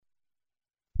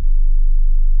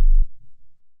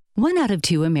1 out of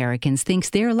 2 Americans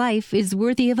thinks their life is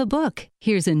worthy of a book.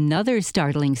 Here's another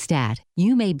startling stat.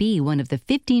 You may be one of the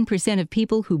 15% of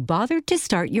people who bothered to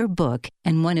start your book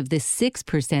and one of the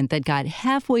 6% that got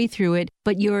halfway through it,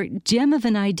 but your gem of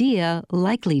an idea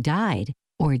likely died.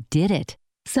 Or did it?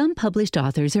 Some published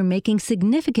authors are making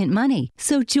significant money,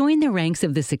 so join the ranks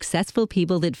of the successful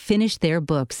people that finish their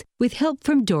books with help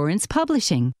from Dorrance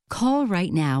Publishing. Call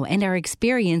right now and our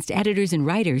experienced editors and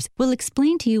writers will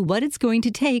explain to you what it's going to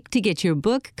take to get your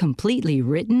book completely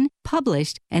written,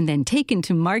 published, and then taken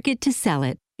to market to sell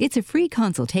it. It's a free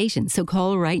consultation, so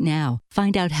call right now.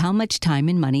 Find out how much time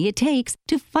and money it takes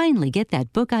to finally get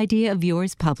that book idea of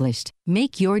yours published.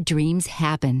 Make your dreams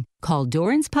happen. Call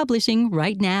Dorrance Publishing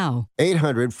right now.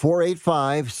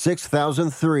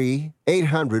 800-485-6003.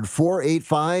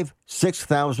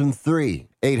 800-485-6003.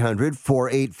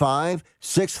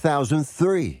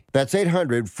 800-485-6003. That's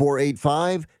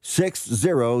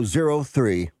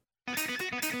 800-485-6003.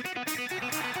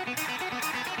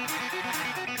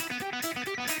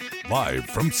 Live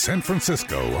from San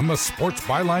Francisco on the Sports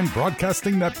Byline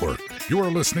Broadcasting Network, you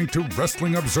are listening to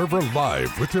Wrestling Observer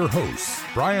Live with your hosts,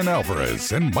 Bryan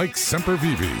Alvarez and Mike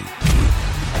Sempervive.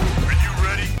 Are you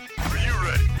ready? Are you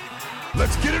ready?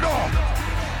 Let's get it on!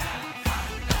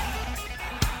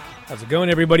 How's it going,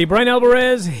 everybody? Bryan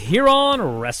Alvarez here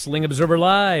on Wrestling Observer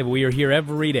Live. We are here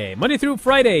every day, Monday through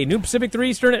Friday, noon Pacific, 3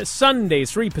 Eastern,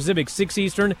 Sundays, 3 Pacific, 6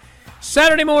 Eastern,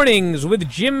 Saturday mornings with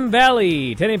Jim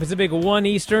Valley, 10 a.m. Pacific, 1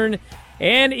 Eastern,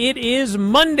 and it is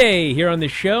Monday here on the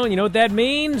show, and you know what that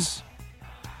means?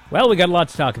 Well, we got a lot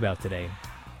to talk about today.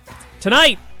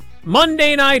 Tonight,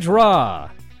 Monday Night Raw.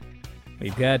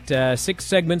 We've got 6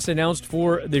 segments announced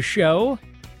for the show,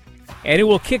 and it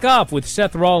will kick off with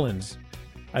Seth Rollins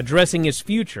addressing his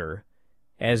future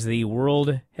as the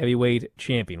World Heavyweight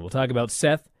Champion. We'll talk about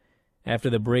Seth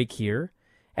after the break here,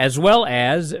 as well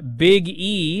as Big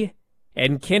E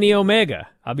and Kenny Omega.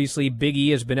 Obviously, Big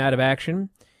E has been out of action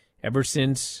ever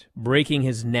since breaking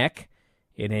his neck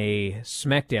in a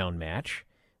SmackDown match,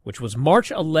 which was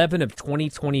March 11 of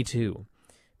 2022.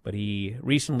 But he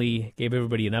recently gave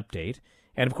everybody an update.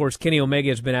 And, of course, Kenny Omega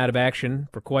has been out of action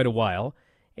for quite a while.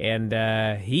 And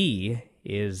he's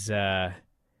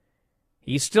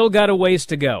still got a ways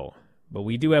to go. But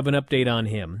we do have an update on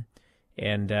him.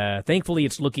 And thankfully,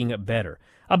 it's looking better.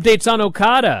 Updates on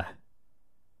Okada.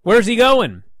 Where's he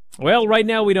going? Well, right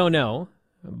now we don't know,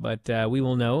 but we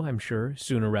will know, I'm sure,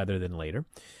 sooner rather than later.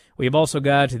 We have also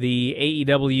got the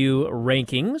AEW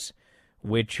rankings,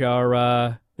 which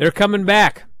are, they're coming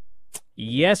back.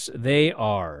 Yes, they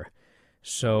are.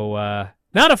 So,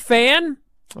 not a fan,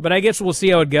 but I guess we'll see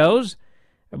how it goes.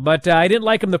 But I didn't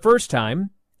like them the first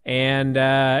time, and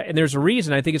there's a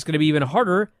reason. I think it's going to be even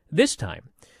harder this time.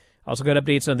 Also got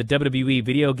updates on the WWE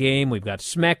video game. We've got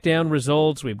SmackDown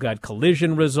results. We've got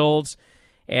Collision results.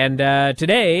 And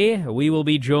today, we will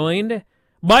be joined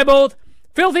by both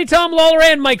Filthy Tom Lawler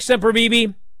and Mike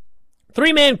Sempervive.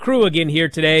 3-man crew again here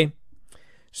today.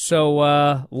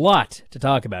 So, lot to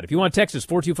talk about. If you want to text us,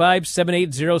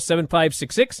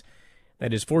 425-780-7566.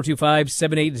 That is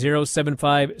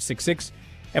 425-780-7566.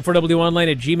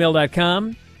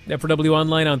 F4WOnline@gmail.com. F4W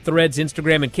Online on Threads,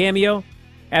 Instagram, and Cameo.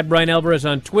 At Bryan Alvarez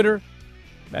on Twitter.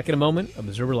 Back in a moment.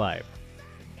 Observer Live.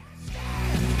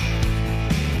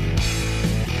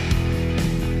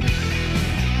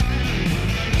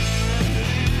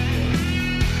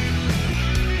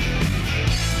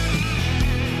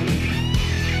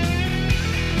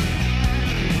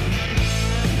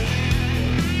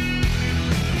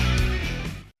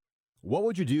 What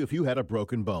would you do if you had a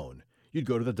broken bone? You'd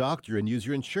go to the doctor and use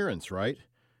your insurance, right?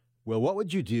 Well, what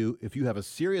would you do if you have a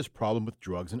serious problem with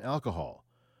drugs and alcohol?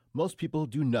 Most people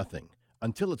do nothing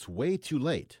until it's way too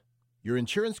late. Your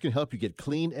insurance can help you get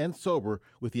clean and sober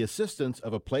with the assistance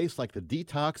of a place like the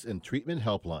Detox and Treatment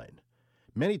Helpline.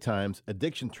 Many times,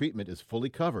 addiction treatment is fully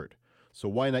covered, so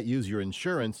why not use your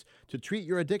insurance to treat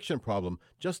your addiction problem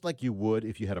just like you would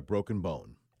if you had a broken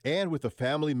bone? And with the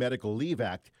Family Medical Leave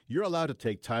Act, you're allowed to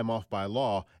take time off by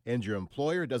law, and your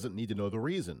employer doesn't need to know the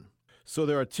reason. So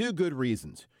there are 2 good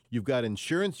reasons. You've got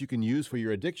insurance you can use for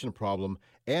your addiction problem,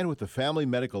 and with the Family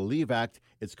Medical Leave Act,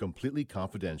 it's completely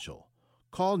confidential.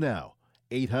 Call now,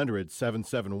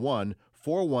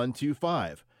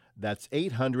 800-771-4125. That's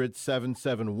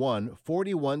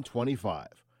 800-771-4125.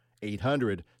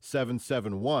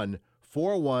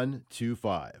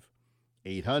 800-771-4125.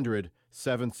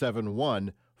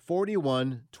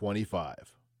 800-771-4125.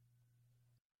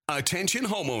 Attention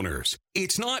homeowners.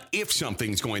 It's not if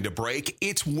something's going to break,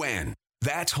 it's when.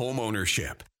 That's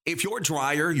homeownership. If your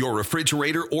dryer, your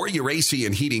refrigerator, or your AC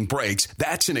and heating breaks,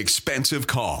 that's an expensive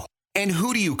call. And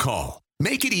who do you call?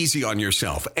 Make it easy on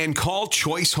yourself and call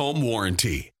Choice Home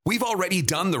Warranty. We've already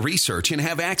done the research and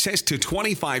have access to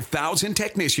 25,000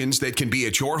 technicians that can be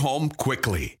at your home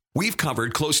quickly. We've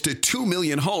covered close to 2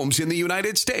 million homes in the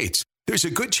United States. There's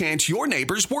a good chance your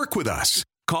neighbors work with us.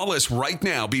 Call us right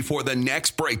now before the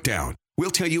next breakdown. We'll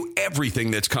tell you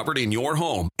everything that's covered in your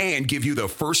home and give you the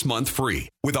first month free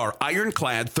with our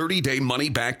ironclad 30-day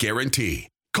money-back guarantee.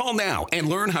 Call now and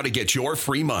learn how to get your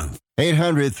free month.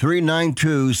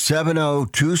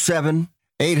 800-392-7027.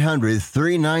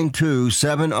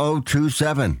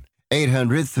 800-392-7027.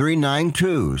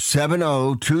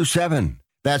 800-392-7027.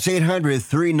 That's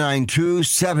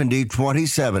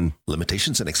 800-392-7027.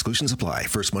 Limitations and exclusions apply.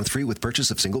 First month free with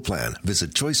purchase of single plan.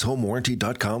 Visit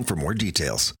choicehomewarranty.com for more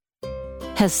details.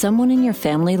 Has someone in your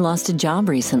family lost a job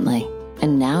recently,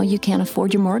 and now you can't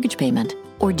afford your mortgage payment?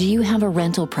 Or do you have a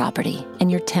rental property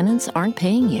and your tenants aren't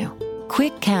paying you?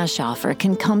 Quick Cash Offer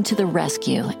can come to the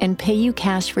rescue and pay you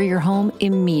cash for your home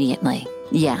immediately.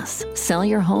 Yes, sell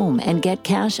your home and get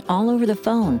cash all over the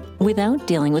phone without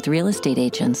dealing with real estate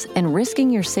agents and risking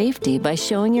your safety by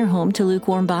showing your home to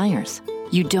lukewarm buyers.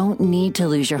 You don't need to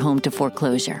lose your home to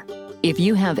foreclosure. If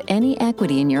you have any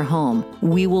equity in your home,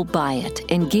 we will buy it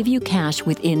and give you cash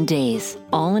within days,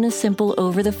 all in a simple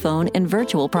over-the-phone and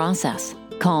virtual process.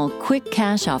 Call Quick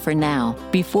Cash Offer now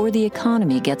before the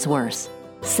economy gets worse.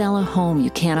 Sell a home you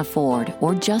can't afford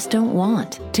or just don't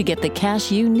want to get the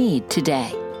cash you need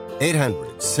today.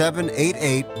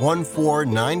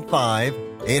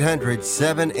 800-788-1495.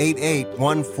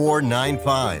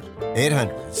 800-788-1495.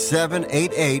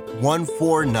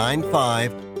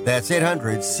 800-788-1495. That's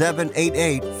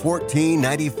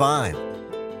 800-788-1495.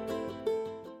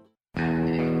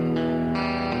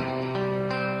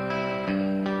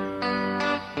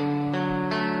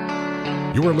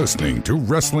 You are listening to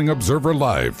Wrestling Observer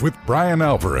Live with Bryan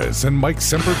Alvarez and Mike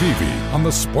Sempervive on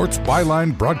the Sports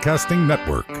Byline Broadcasting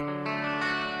Network.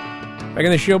 Back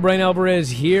on the show, Bryan Alvarez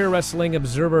here, Wrestling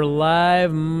Observer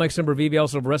Live. Mike Sempervive,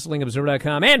 also of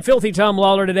WrestlingObserver.com, and Filthy Tom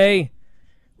Lawler today.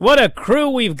 What a crew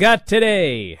we've got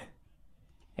today.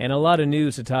 And a lot of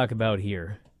news to talk about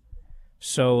here.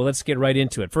 So let's get right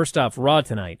into it. First off, Raw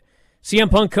tonight. CM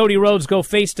Punk, Cody Rhodes go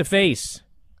face-to-face.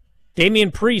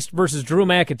 Damian Priest versus Drew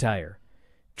McIntyre.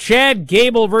 Chad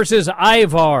Gable versus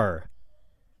Ivar.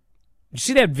 Did you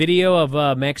see that video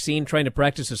of Maxine trying to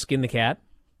practice to skin the cat?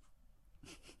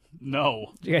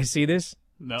 No. Did you guys see this?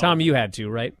 No. Tom, you had to,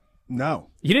 right? No.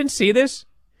 You didn't see this?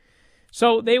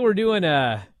 So they were doing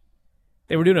a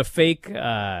fake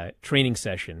training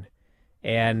session,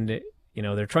 and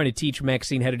they're trying to teach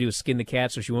Maxine how to do a skin the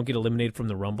cat so she won't get eliminated from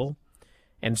the Rumble.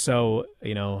 And so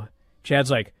Chad's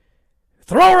like,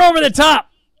 throw her over the top.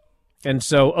 And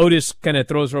so Otis kind of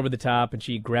throws her over the top, and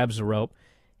she grabs the rope,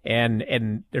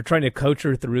 and they're trying to coach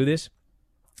her through this,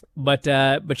 but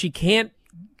she can't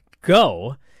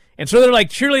go, and so they're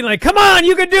like cheerleading, like, "Come on,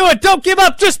 you can do it! Don't give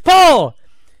up, just pull!"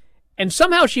 And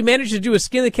somehow she managed to do a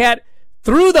skin the cat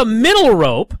through the middle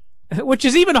rope, which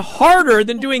is even harder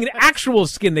than doing an actual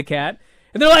skin the cat.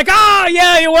 And they're like, "Ah,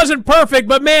 yeah, it wasn't perfect,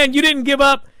 but man, you didn't give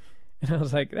up." And I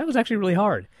was like, that was actually really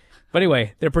hard. But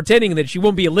anyway, they're pretending that she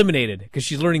won't be eliminated because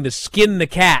she's learning to skin the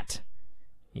cat.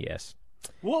 Yes.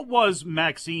 What was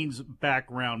Maxine's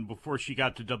background before she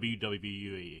got to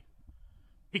WWE?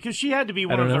 Because she had to be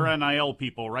one of their NIL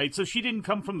people, right? So she didn't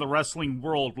come from the wrestling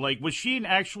world. Like, was she an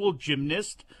actual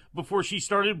gymnast before she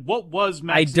started? What was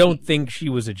Maxine? I don't think she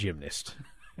was a gymnast.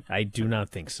 I do not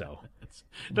think so.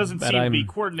 It doesn't seem to be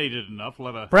coordinated enough.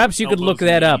 Perhaps you could look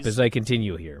that up as I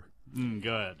continue here.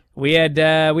 Good. We have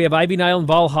Ivy Nile and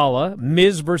Valhalla,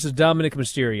 Miz versus Dominic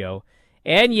Mysterio,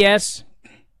 and yes,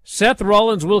 Seth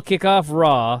Rollins will kick off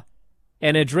Raw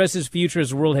and address his future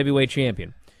as World Heavyweight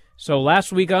Champion. So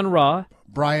last week on Raw,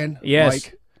 Brian, yes,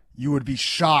 Mike, you would be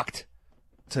shocked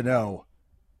to know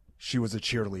she was a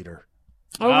cheerleader.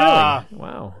 Oh, really?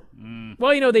 Wow.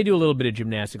 Well, they do a little bit of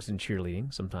gymnastics and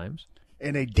cheerleading sometimes.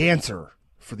 And a dancer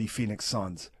for the Phoenix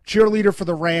Suns. Cheerleader for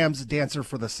the Rams, dancer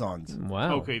for the Suns.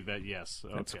 Wow. Okay, yes.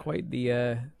 Okay. That's quite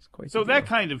the... So that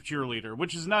kind of cheerleader,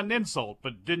 which is not an insult,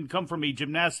 but didn't come from a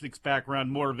gymnastics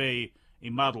background, more of a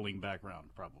modeling background,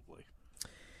 probably.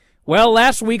 Well,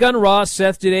 last week on Raw,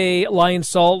 Seth did a lion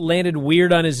salt, landed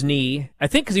weird on his knee. I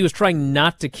think because he was trying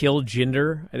not to kill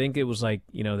Jinder. I think it was like,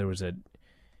 there was a,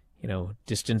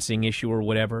 distancing issue or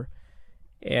whatever.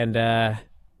 And,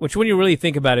 which when you really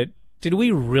think about it, did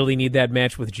we really need that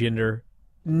match with Jinder?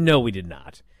 No, we did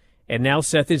not. And now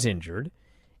Seth is injured,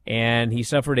 and he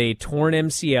suffered a torn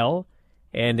MCL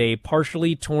and a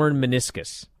partially torn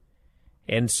meniscus.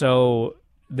 And so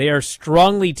they are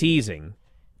strongly teasing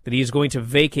that he's going to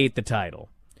vacate the title.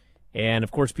 And,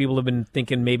 of course, people have been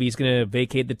thinking maybe he's going to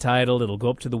vacate the title. It'll go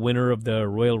up to the winner of the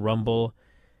Royal Rumble.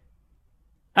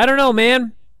 I don't know,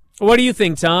 man. What do you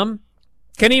think, Tom?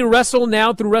 Can he wrestle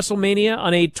now through WrestleMania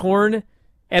on a torn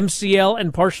MCL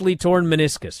and partially torn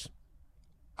meniscus?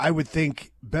 I would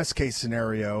think best case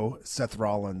scenario, Seth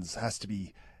Rollins has to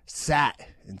be sat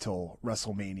until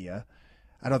WrestleMania.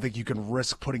 I don't think you can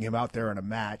risk putting him out there in a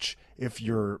match if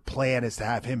your plan is to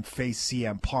have him face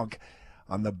CM Punk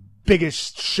on the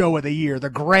biggest show of the year, the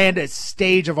grandest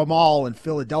stage of them all in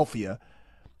Philadelphia.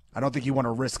 I don't think you want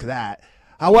to risk that.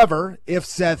 However, if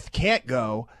Seth can't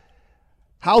go,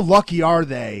 how lucky are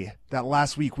they that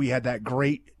last week we had that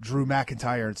great Drew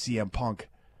McIntyre and CM Punk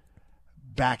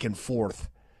back and forth?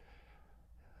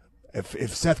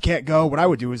 If Seth can't go, what I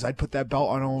would do is I'd put that belt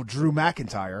on old Drew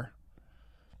McIntyre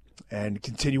and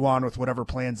continue on with whatever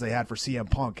plans they had for CM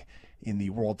Punk in the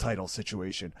world title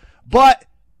situation. But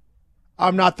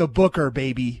I'm not the booker,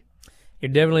 baby.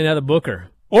 You're definitely not the booker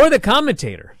or the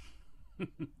commentator.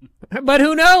 But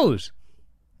who knows?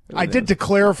 I did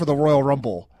declare for the Royal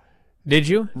Rumble. Did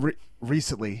you?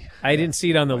 Recently. I didn't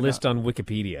see it on the list on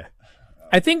Wikipedia.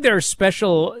 I think there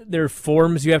are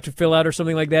forms you have to fill out or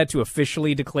something like that to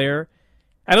officially declare.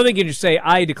 I don't think you just say,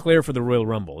 I declare for the Royal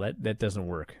Rumble. That doesn't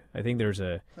work. I think there's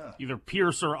either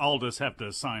Pierce or Aldis have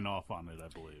to sign off on it, I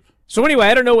believe. So anyway,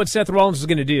 I don't know what Seth Rollins is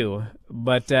going to do,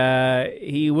 but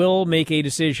he will make a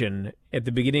decision at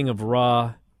the beginning of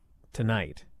Raw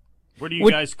tonight. Where do you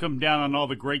guys come down on all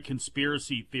the great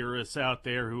conspiracy theorists out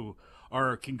there who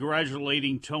are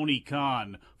congratulating Tony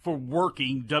Khan for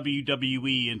working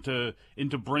WWE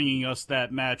into bringing us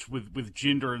that match with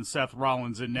Jinder and Seth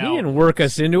Rollins? And now he didn't work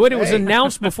us into it. It was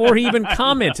announced before he even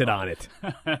commented on it.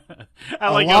 I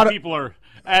like how people are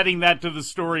adding that to the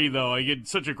story, though. I get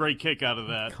such a great kick out of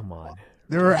that. Come on.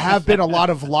 There have been a lot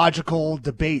of logical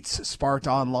debates sparked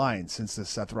online since the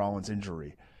Seth Rollins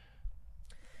injury.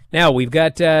 Now, we've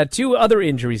got two other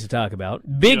injuries to talk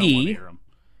about. Big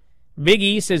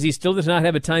E says he still does not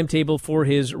have a timetable for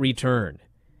his return.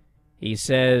 He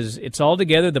says, it's all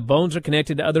together, the bones are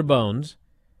connected to other bones,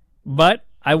 but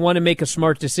I want to make a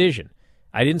smart decision.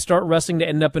 I didn't start wrestling to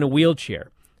end up in a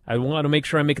wheelchair. I want to make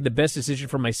sure I'm making the best decision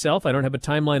for myself. I don't have a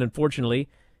timeline, unfortunately,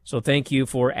 so thank you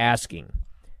for asking.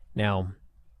 Now,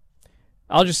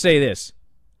 I'll just say this.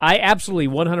 I absolutely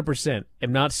 100%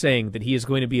 am not saying that he is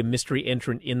going to be a mystery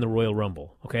entrant in the Royal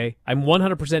Rumble, okay? I'm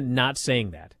 100% not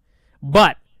saying that.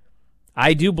 But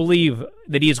I do believe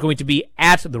that he is going to be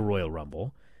at the Royal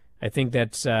Rumble. I think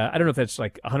that's, I don't know if that's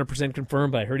like 100%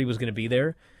 confirmed, but I heard he was going to be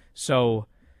there. So,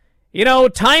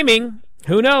 timing,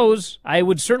 who knows? I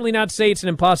would certainly not say it's an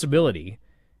impossibility,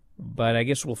 but I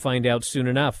guess we'll find out soon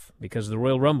enough because the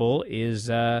Royal Rumble is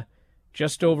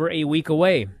just over a week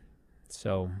away.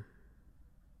 So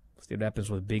let's see what happens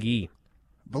with Big E.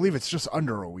 I believe it's just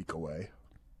under a week away.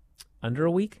 Under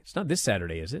a week? It's not this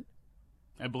Saturday, is it?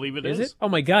 I believe it is. Is it? Oh,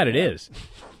 my God, it is.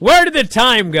 Where did the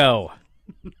time go?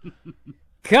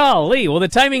 Golly. Well, the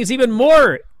timing is even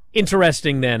more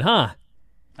interesting then, huh?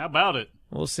 How about it?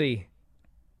 We'll see.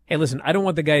 Hey, listen, I don't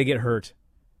want the guy to get hurt.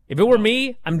 If it were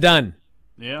me, I'm done.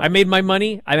 Yeah. I made my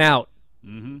money. I'm out.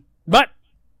 Mm-hmm. But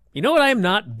you know what? I am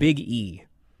not Big E.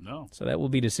 No. So that will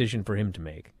be a decision for him to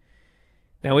make.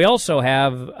 Now, we also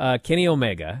have Kenny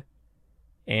Omega,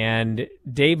 and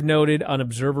Dave noted on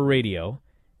Observer Radio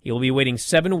he will be waiting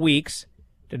 7 weeks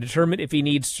to determine if he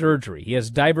needs surgery. He has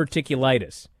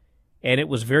diverticulitis, and it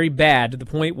was very bad to the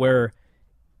point where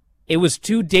it was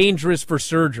too dangerous for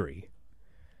surgery.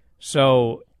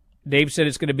 So Dave said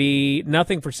it's going to be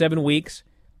nothing for 7 weeks.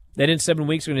 Then in 7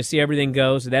 weeks, we're going to see how everything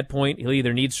goes. At that point, he'll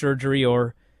either need surgery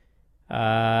or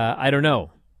I don't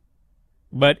know.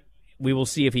 But we will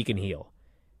see if he can heal.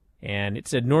 And it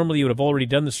said normally he would have already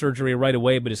done the surgery right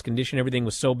away, but his condition, everything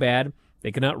was so bad,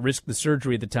 they could not risk the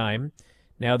surgery at the time.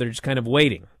 Now they're just kind of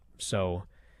waiting. So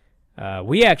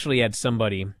we actually had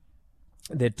somebody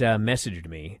that messaged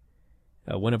me,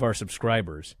 one of our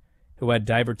subscribers, who had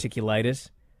diverticulitis,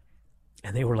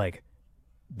 and they were like,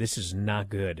 this is not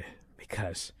good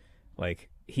because, like,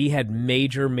 he had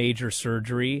major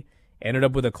surgery, ended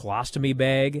up with a colostomy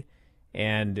bag,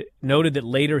 and noted that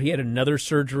later he had another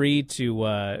surgery to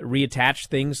reattach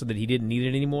things so that he didn't need it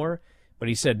anymore. But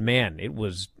he said, man,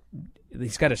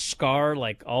 he's got a scar,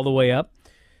 like, all the way up.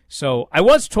 So I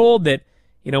was told that,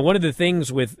 one of the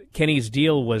things with Kenny's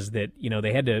deal was that,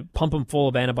 they had to pump him full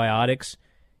of antibiotics,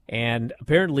 and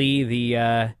apparently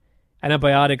the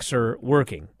antibiotics are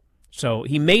working. So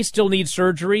he may still need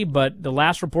surgery, but the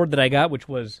last report that I got, which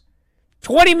was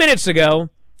 20 minutes ago,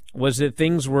 was that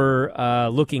things were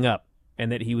looking up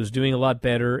and that he was doing a lot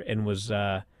better and was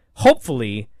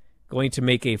hopefully going to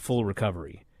make a full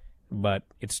recovery. but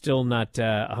it's still not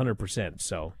 100%.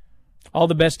 So all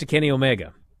the best to Kenny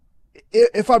Omega.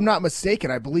 If I'm not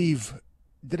mistaken, I believe,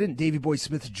 didn't Davey Boy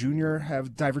Smith Jr.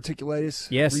 have diverticulitis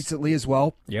recently as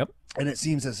well? Yep. And it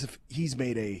seems as if he's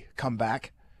made a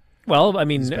comeback. Well, I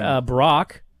mean,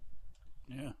 Brock.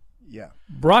 Yeah.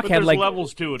 Brock but had like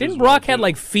levels to it. Didn't Brock had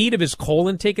like feet of his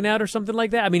colon taken out or something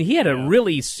like that? I mean, he had a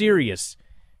really serious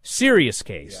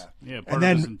case. Yeah, part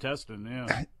of his intestine,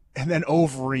 yeah. And then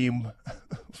Overeem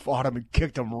fought him and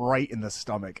kicked him right in the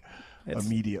stomach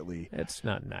immediately. That's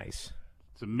not nice.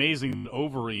 It's amazing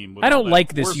Overeem. I don't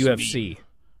like this UFC.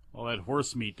 All that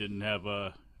horse meat didn't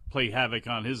have play havoc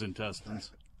on his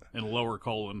intestines and lower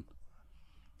colon.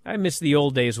 I miss the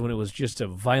old days when it was just a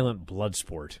violent blood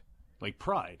sport. Like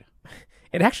Pride.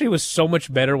 It actually was so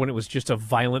much better when it was just a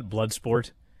violent blood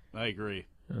sport. I agree.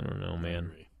 I don't know,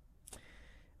 man.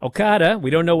 Okada, we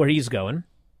don't know where he's going.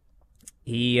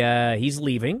 He's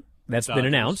leaving. That's been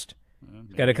announced.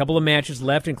 Got a couple of matches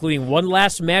left, including one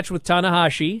last match with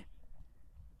Tanahashi.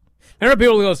 Remember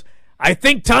people who goes, I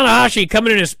think Tanahashi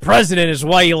coming in as president is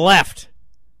why he left.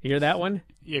 You hear that one?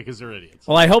 Yeah, because they're idiots.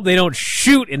 Well, I hope they don't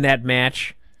shoot in that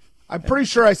match. I'm pretty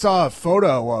sure I saw a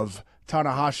photo of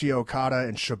Tanahashi, Okada,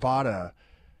 and Shibata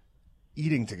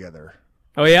eating together.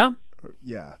 Oh, yeah?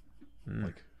 Yeah.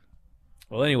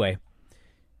 Well, anyway,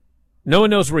 no one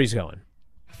knows where he's going.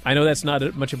 I know that's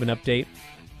not much of an update.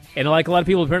 And like a lot of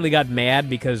people apparently got mad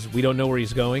because we don't know where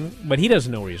he's going, but he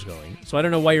doesn't know where he's going. So I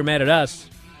don't know why you're mad at us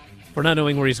for not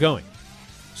knowing where he's going.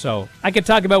 So I could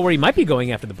talk about where he might be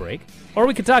going after the break, or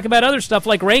we could talk about other stuff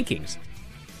like rankings.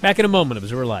 Back in a moment,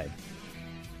 Observer Live.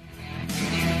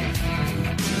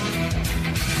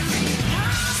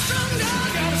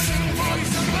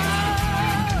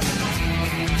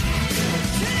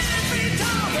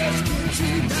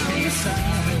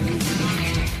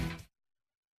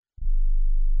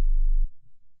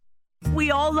 We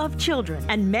all love children,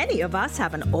 and many of us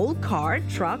have an old car,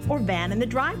 truck, or van in the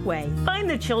driveway. Find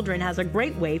the Children has a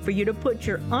great way for you to put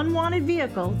your unwanted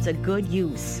vehicle to good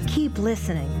use. Keep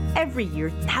listening. Every year,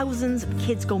 thousands of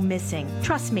kids go missing.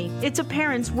 Trust me, it's a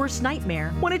parent's worst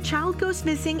nightmare. When a child goes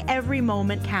missing, every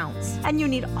moment counts, and you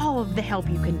need all of the help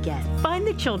you can get. Find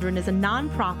the Children is a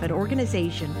non-profit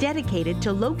organization dedicated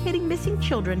to locating missing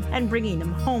children and bringing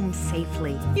them home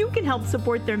safely. You can help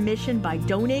support their mission by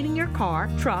donating your car,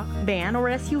 truck, van, or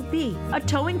SUV. A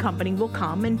towing company will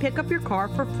come and pick up your car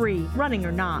for free, running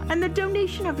or not, and the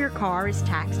donation of your car is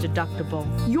tax deductible.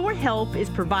 Your help is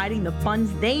providing the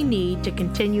funds they need to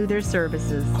continue their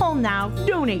services. Call now,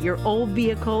 donate your old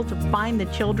vehicle to Find the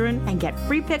Children, and get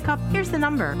free pickup. Here's the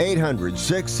number: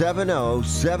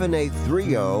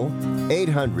 800-670-7830.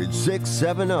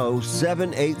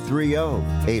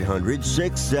 800-670-7830.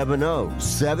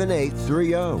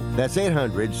 800-670-7830. That's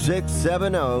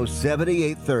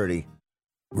 800-670-7830.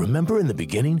 Remember in the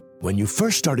beginning, when you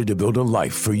first started to build a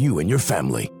life for you and your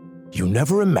family, you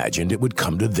never imagined it would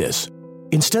come to this.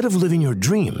 Instead of living your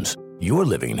dreams, you're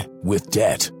living with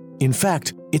debt. In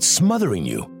fact, it's smothering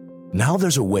you. Now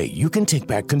there's a way you can take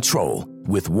back control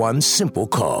with one simple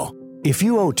call. If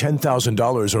you owe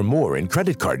 $10,000 or more in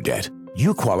credit card debt,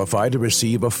 you qualify to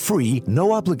receive a free,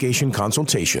 no-obligation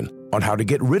consultation on how to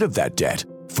get rid of that debt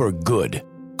for good.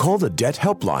 Call the Debt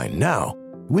Helpline now.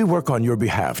 We work on your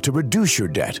behalf to reduce your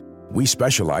debt. We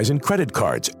specialize in credit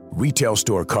cards, retail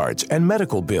store cards, and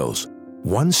medical bills.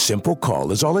 One simple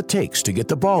call is all it takes to get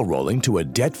the ball rolling to a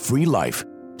debt-free life.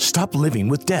 Stop living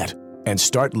with debt and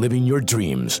start living your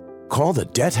dreams. Call the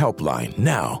Debt Helpline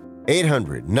now.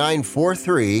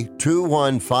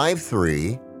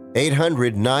 800-943-2153.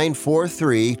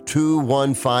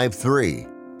 800-943-2153.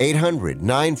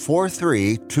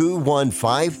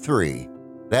 800-943-2153.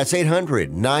 That's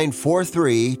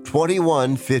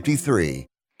 800-943-2153.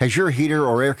 Has your heater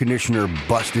or air conditioner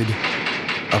busted?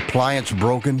 Appliance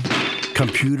broken?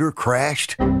 Computer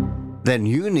crashed? Then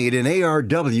you need an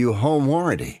ARW home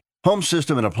warranty. Home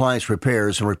system and appliance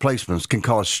repairs and replacements can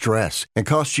cause stress and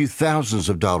cost you thousands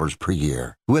of dollars per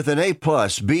year. With an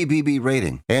A-plus BBB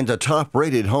rating and a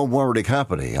top-rated home warranty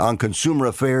company on Consumer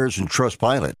Affairs and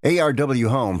Trustpilot, ARW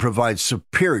Home provides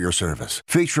superior service,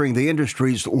 featuring the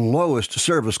industry's lowest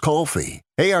service call fee.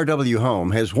 ARW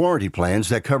Home has warranty plans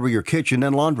that cover your kitchen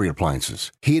and laundry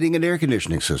appliances, heating and air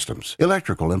conditioning systems,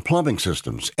 electrical and plumbing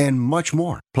systems, and much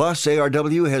more. Plus,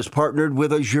 ARW has partnered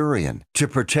with Azurian to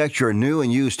protect your new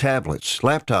and used tablets,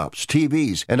 laptops,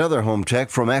 TVs, and other home tech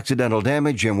from accidental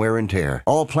damage and wear and tear.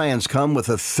 All plans come with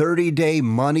a 30-day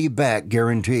money-back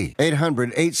guarantee.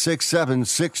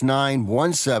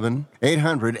 800-867-6917.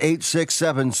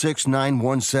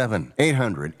 800-867-6917.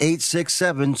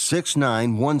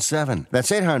 800-867-6917.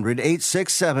 That's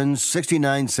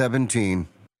 800-867-6917.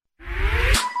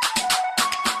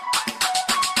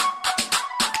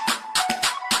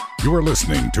 You are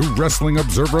listening to Wrestling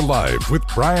Observer Live with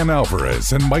Bryan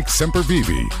Alvarez and Mike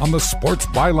Sempervive on the Sports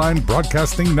Byline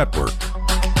Broadcasting Network.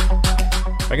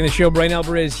 Back in the show, Bryan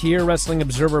Alvarez here, Wrestling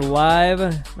Observer Live.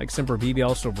 Mike Sempervive,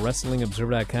 also of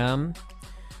WrestlingObserver.com.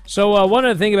 So one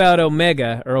other thing about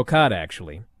Okada,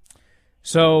 actually.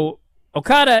 So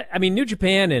Okada, I mean, New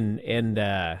Japan and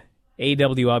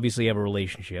AEW obviously have a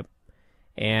relationship.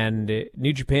 And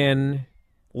New Japan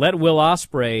let Will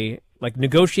Ospreay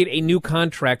negotiate a new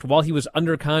contract while he was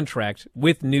under contract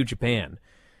with New Japan.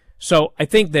 So I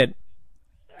think that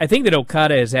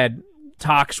Okada has had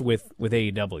talks with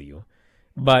AEW,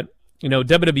 but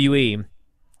WWE,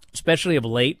 especially of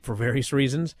late for various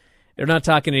reasons, they're not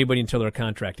talking to anybody until their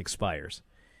contract expires,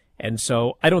 and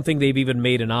so I don't think they've even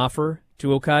made an offer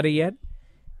to Okada yet.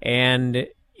 And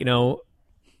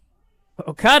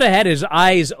Okada had his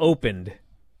eyes opened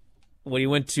when he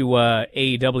went to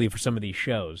AEW for some of these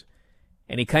shows.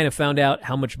 And he kind of found out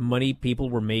how much money people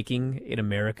were making in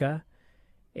America.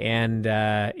 And,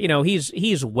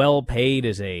 he's well paid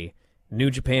as a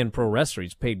New Japan pro wrestler.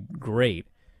 He's paid great.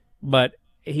 But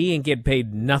he ain't getting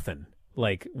paid nothing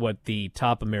like what the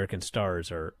top American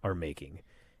stars are making.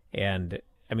 And,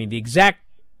 I mean, the exact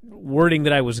wording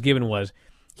that I was given was,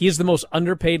 he is the most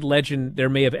underpaid legend there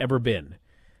may have ever been.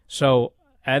 So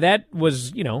that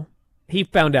was, he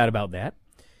found out about that.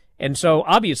 And so,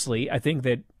 obviously, I think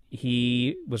that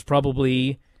he was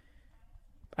probably,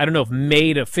 I don't know if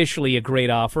made officially a great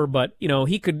offer, but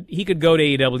he could go to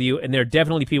AEW, and there are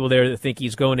definitely people there that think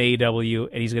he's going to AEW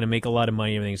and he's going to make a lot of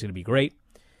money and everything's going to be great.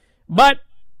 But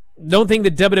don't think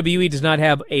that WWE does not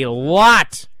have a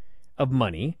lot of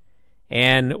money.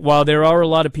 And while there are a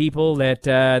lot of people that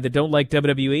don't like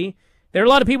WWE, there are a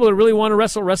lot of people that really want to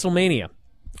wrestle WrestleMania.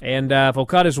 And if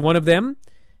Okada's one of them,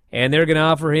 and they're going to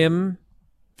offer him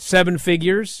 7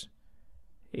 figures,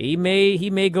 He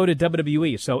may go to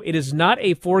WWE, so it is not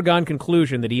a foregone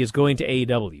conclusion that he is going to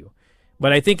AEW.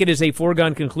 But I think it is a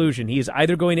foregone conclusion he is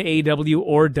either going to AEW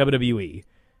or WWE.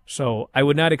 So I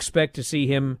would not expect to see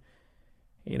him,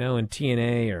 in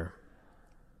TNA or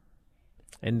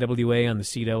NWA on the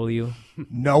CW.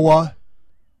 Noah?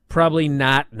 Probably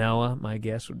not Noah, my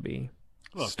guess would be.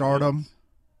 Look, Stardom?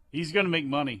 He's going to make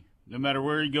money. No matter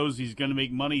where he goes, he's going to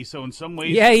make money. So in some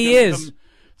ways... Yeah, he is.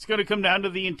 It's going to come down to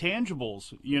the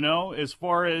intangibles, as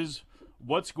far as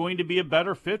what's going to be a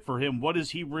better fit for him. What is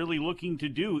he really looking to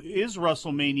do? Is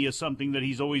WrestleMania something that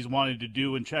he's always wanted to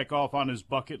do and check off on his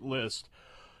bucket list?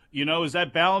 Is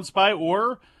that balanced by,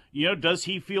 or, does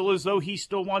he feel as though he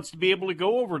still wants to be able to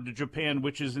go over to Japan,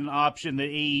 which is an option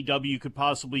that AEW could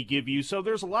possibly give you? So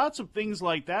there's lots of things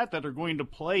like that are going to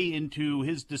play into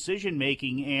his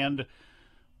decision-making, and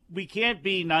we can't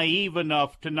be naive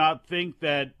enough to not think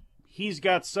that he's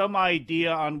got some idea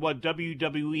on what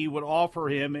WWE would offer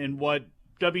him and what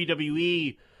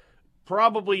WWE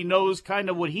probably knows kind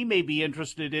of what he may be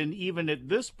interested in even at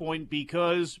this point,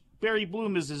 because Barry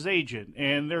Bloom is his agent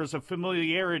and there's a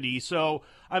familiarity. So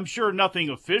I'm sure nothing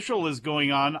official is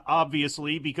going on,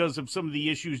 obviously, because of some of the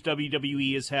issues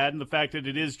WWE has had and the fact that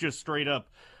it is just straight up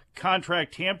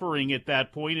contract tampering at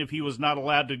that point if he was not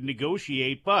allowed to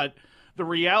negotiate. But the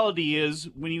reality is,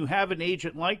 when you have an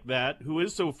agent like that who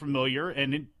is so familiar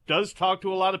and it does talk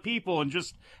to a lot of people and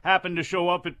just happen to show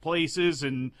up at places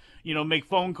and, make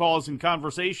phone calls and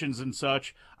conversations and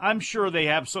such, I'm sure they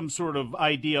have some sort of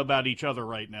idea about each other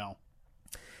right now.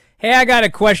 Hey, I got a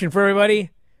question for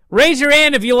everybody. Raise your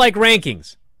hand if you like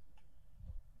rankings.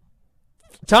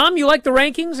 Tom, you like the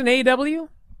rankings in AEW?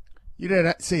 You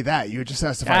didn't say that. You just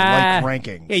asked if I like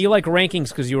rankings. Yeah, you like rankings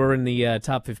because you were in the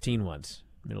top 15 once,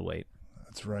 middleweight.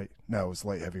 That's right. No, it was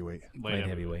light heavyweight. Light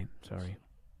heavyweight. Sorry.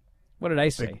 What did I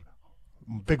say?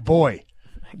 Big boy.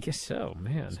 I guess so,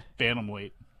 man.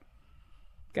 Bantamweight.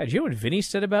 God, you know what Vinny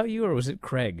said about you, or was it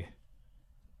Craig?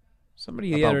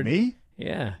 Somebody the about other me?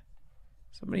 Yeah.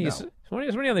 Somebody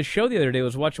on the show the other day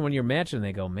was watching one of your matches, and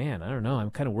they go, "Man, I don't know.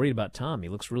 I'm kind of worried about Tom. He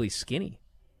looks really skinny."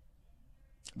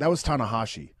 That was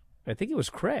Tanahashi. I think it was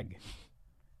Craig.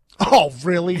 Oh,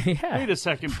 really? Yeah. Wait a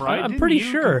second, Bryan. I'm pretty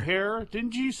sure.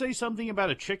 Didn't you say something about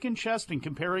a chicken chest and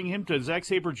comparing him to Zack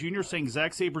Sabre Jr., saying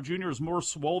Zack Sabre Jr. is more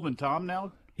swole than Tom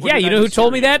now? Yeah, you know who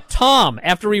told me that? Tom,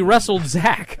 after he wrestled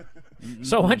Zack.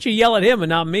 So why don't you yell at him and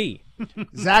not me?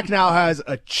 Zach now has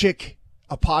a chick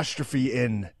apostrophe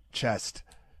in chest.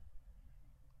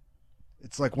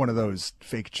 It's like one of those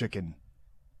fake chicken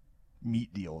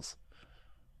meat deals.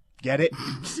 Get it?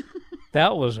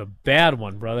 That was a bad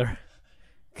one, brother.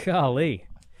 Golly.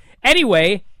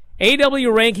 Anyway, AW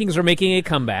rankings are making a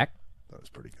comeback. That was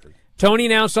pretty good. Tony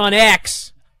announced on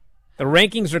X the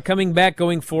rankings are coming back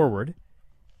going forward.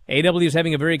 AW is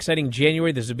having a very exciting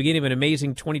January. This is the beginning of an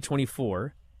amazing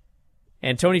 2024.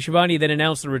 And Tony Schiavone then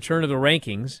announced the return of the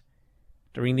rankings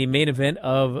during the main event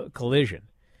of Collision.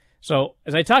 So,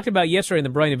 as I talked about yesterday in the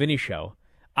Bryan and Vinny show,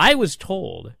 I was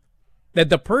told that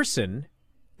the person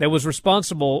that was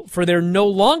responsible for there no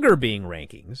longer being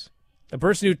rankings, the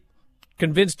person who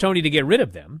convinced Tony to get rid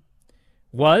of them,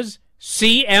 was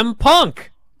CM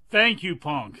Punk. Thank you,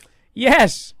 Punk.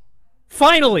 Yes.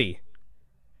 Finally.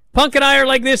 Punk and I are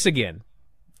like this again.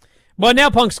 But now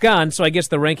Punk's gone, so I guess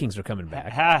the rankings are coming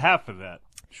back. Half of that,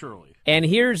 surely. And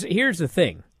here's the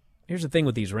thing. Here's the thing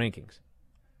with these rankings.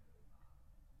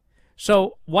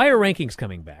 So why are rankings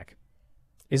coming back?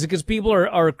 Is it because people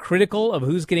are critical of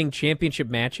who's getting championship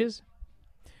matches?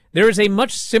 There is a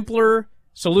much simpler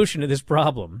solution to this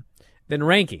problem than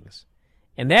rankings.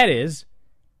 And that is,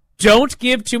 don't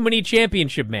give too many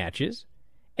championship matches.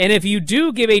 And if you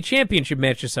do give a championship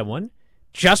match to someone,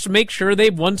 just make sure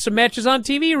they've won some matches on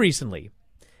TV recently.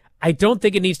 I don't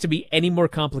think it needs to be any more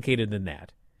complicated than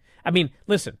that. I mean,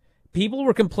 listen, people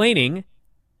were complaining,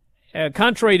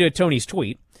 contrary to Tony's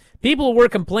tweet, people were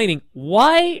complaining,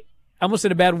 why, I almost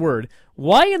said a bad word,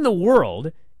 why in the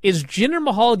world is Jinder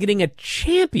Mahal getting a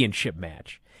championship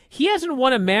match? He hasn't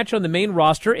won a match on the main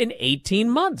roster in 18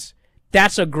 months.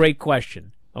 That's a great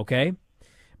question, okay?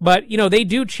 But, they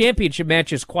do championship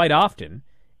matches quite often,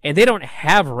 and they don't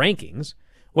have rankings.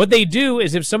 What they do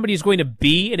is if somebody's going to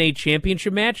be in a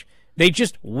championship match, they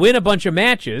just win a bunch of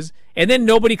matches, and then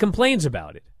nobody complains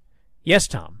about it. Yes,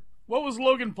 Tom? What was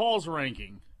Logan Paul's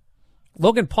ranking?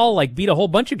 Logan Paul, beat a whole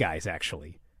bunch of guys,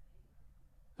 actually.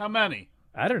 How many?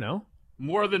 I don't know.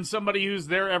 More than somebody who's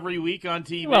there every week on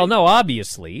TV? Well, no,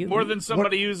 obviously. More than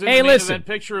somebody who's in the main event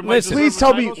picture. And please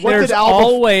tell me, there's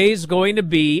always going to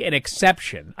be an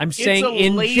exception. I'm saying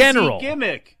in general. It's a lazy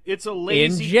gimmick. It's a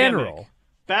lazy in general. Gimmick.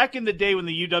 Back in the day when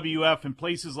the UWF and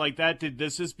places like that did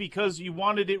this, is because you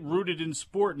wanted it rooted in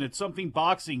sport, and it's something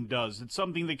boxing does. It's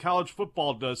something that college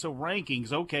football does. So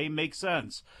rankings, okay, makes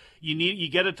sense. You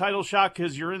get a title shot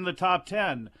because you're in the top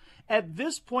 10. At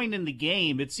this point in the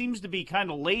game, it seems to be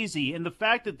kind of lazy, and the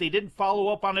fact that they didn't follow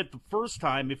up on it the first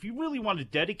time, if you really want to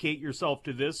dedicate yourself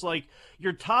to this,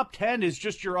 your top 10 is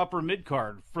just your upper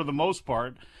mid-card for the most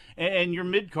part, and your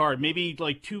mid-card, maybe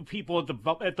two people at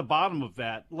the bottom of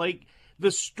that.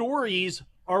 The stories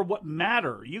are what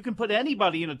matter. You can put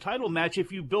anybody in a title match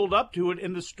if you build up to it,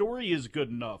 and the story is good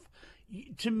enough.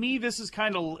 To me, this is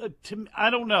kind of, I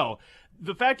don't know.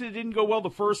 The fact that it didn't go well the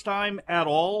first time at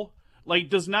all,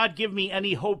 does not give me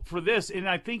any hope for this, and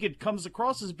I think it comes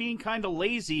across as being kind of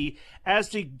lazy as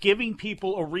to giving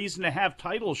people a reason to have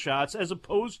title shots as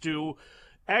opposed to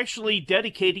actually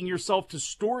dedicating yourself to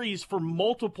stories for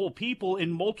multiple people in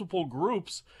multiple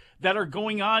groups that are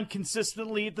going on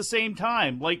consistently at the same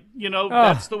time.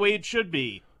 That's the way it should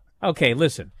be. Okay,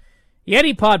 listen.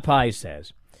 Yeti Pot Pie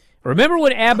says, remember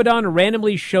when Abaddon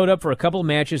randomly showed up for a couple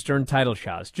matches during title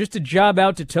shots, just to job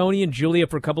out to Tony and Julia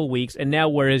for a couple weeks, and now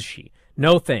where is she?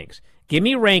 No thanks. Give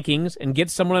me rankings and get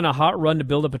someone on a hot run to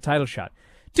build up a title shot.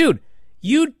 Dude,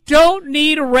 you don't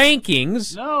need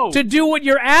rankings to do what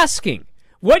you're asking.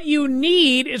 What you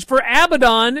need is for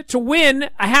Abaddon to win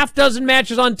a half dozen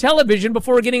matches on television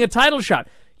before getting a title shot.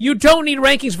 You don't need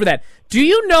rankings for that. Do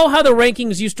you know how the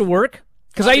rankings used to work?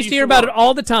 Because I used to hear about it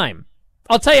all the time.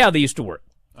 I'll tell you how they used to work.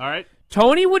 All right.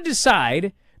 Tony would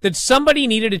decide that somebody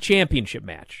needed a championship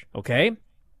match, okay?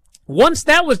 Once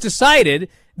that was decided,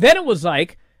 then it was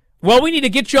we need to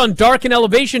get you on Dark and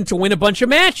Elevation to win a bunch of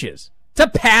matches, to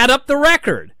pad up the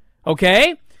record,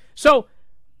 okay? So,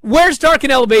 where's Dark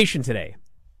and Elevation today?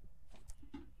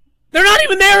 They're not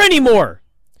even there anymore.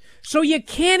 So you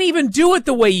can't even do it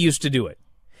the way you used to do it.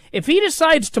 If he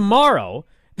decides tomorrow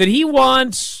that he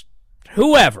wants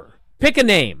whoever, pick a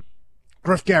name,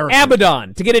 Griff Garrison,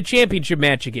 Abaddon, to get a championship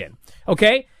match again,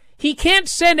 okay? He can't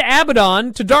send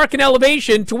Abaddon to Dark and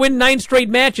Elevation to win 9 straight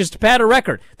matches to pad a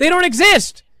record. They don't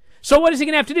exist. So what is he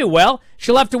going to have to do? Well,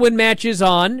 she'll have to win matches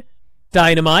on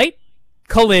Dynamite,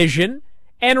 Collision,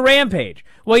 and Rampage.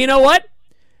 Well, you know what?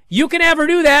 You can have her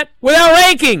do that without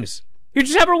rankings. You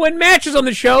just have her win matches on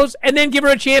the shows and then give her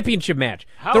a championship match.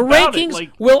 The rankings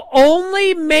will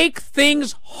only make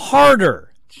things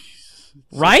harder.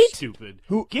 Right? Stupid.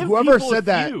 Whoever said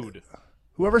that,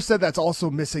 whoever said that's also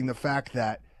missing the fact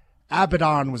that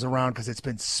Abaddon was around because it's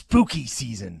been spooky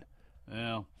season.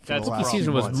 Yeah, that spooky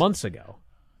season was months ago.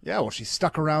 Yeah, well, she's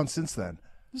stuck around since then.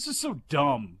 This is so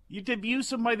dumb. You debut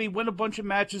somebody, they win a bunch of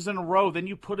matches in a row, then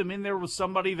you put them in there with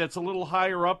somebody that's a little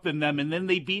higher up than them, and then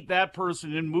they beat that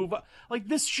person and move up. Like,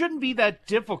 this shouldn't be that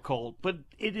difficult, but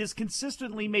it is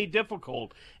consistently made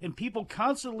difficult. And people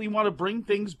constantly want to bring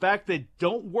things back that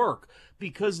don't work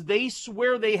because they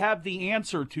swear they have the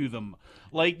answer to them.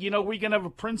 Like, we're going to have a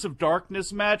Prince of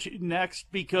Darkness match next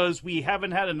because we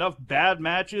haven't had enough bad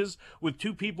matches with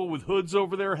two people with hoods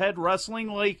over their head wrestling.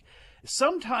 Like,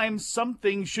 sometimes some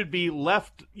things should be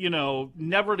left,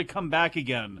 never to come back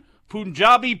again.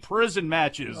 Punjabi prison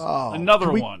matches,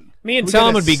 another one. Me and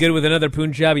Tom would be good with another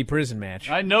Punjabi prison match.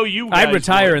 I know you guys I'd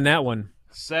retire in that one.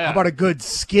 Sad. How about a good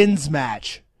skins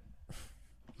match?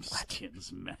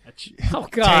 Skins match. Oh,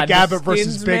 God. Tank Abbott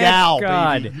versus Big Al,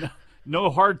 God. baby.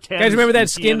 No hard tags. Guys, remember that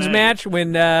skins match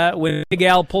when Big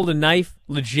Al pulled a knife?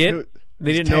 Legit?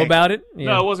 They didn't know about it? Yeah.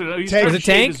 No, it wasn't. Was it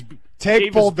Tank?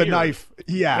 Tank pulled the knife.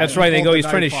 Yeah. That's right. They go, he's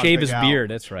trying to shave his beard.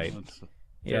 That's right.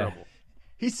 Yeah. Terrible.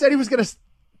 He said he was going to,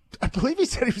 I believe he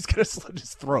said he was going to slit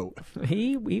his throat.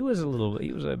 He was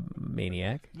a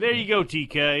maniac. There you go,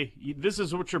 TK. This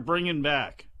is what you're bringing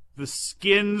back. The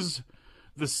skins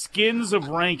of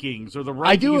rankings, or the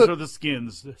rankings or the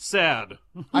skins. Sad.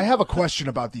 I have a question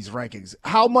about these rankings.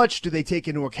 How much do they take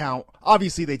into account?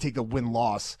 Obviously, they take the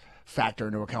win-loss factor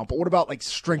into account, but what about like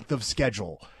strength of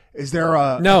schedule? Is there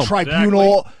a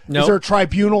tribunal? Exactly. No. Is there a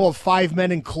tribunal of 5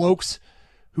 men in cloaks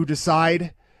who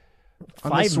decide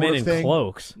on 5 this sort men of in thing? Yeah.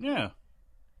 cloaks? Yeah,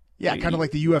 kind of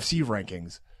like the UFC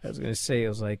rankings. I was going to say it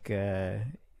was like the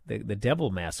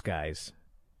devil mask guys,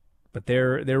 but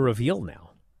they're revealed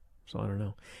now, so I don't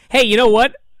know. Hey, you know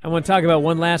what? I want to talk about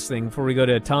one last thing before we go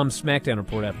to Tom's SmackDown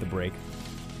report after the break.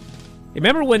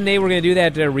 Remember when they were going to do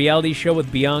that reality show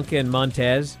with Bianca and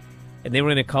Montez, and they were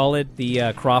going to call it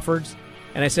the Crawfords?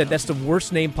 And I said, that's the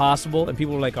worst name possible, and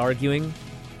people were like arguing.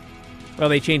 Well,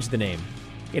 they changed the name.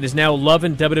 It is now Love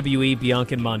and WWE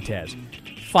Bianca and Montez.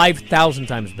 5,000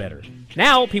 times better.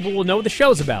 Now people will know what the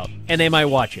show's about, and they might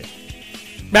watch it.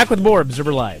 Back with more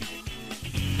Observer Live.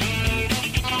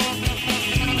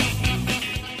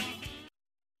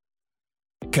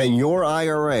 Can your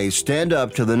IRA stand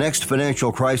up to the next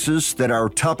financial crisis that our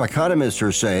top economists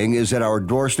are saying is at our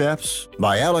doorsteps?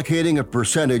 By allocating a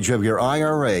percentage of your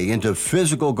IRA into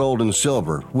physical gold and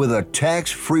silver with a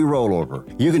tax-free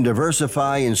rollover, you can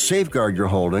diversify and safeguard your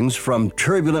holdings from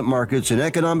turbulent markets and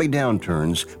economic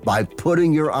downturns by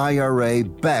putting your IRA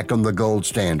back on the gold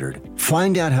standard.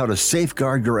 Find out how to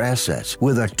safeguard your assets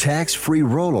with a tax-free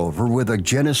rollover with a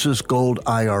Genesis Gold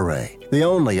IRA, the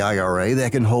only IRA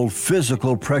that can hold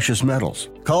physical precious metals.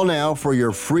 Call now for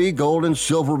your free gold and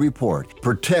silver report.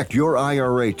 Protect your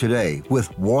IRA today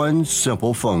with one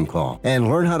simple phone call and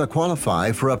learn how to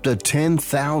qualify for up to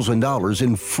 $10,000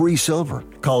 in free silver.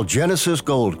 Call Genesis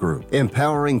Gold Group,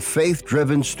 empowering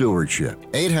faith-driven stewardship.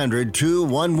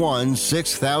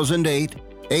 800-211-6008.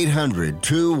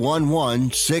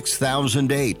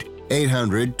 800-211-6008.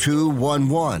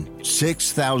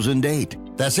 800-211-6008.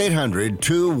 That's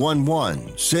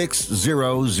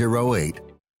 800-211-6008.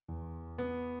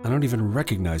 I don't even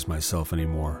recognize myself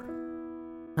anymore.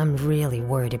 I'm really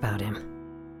worried about him.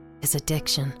 His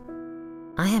addiction.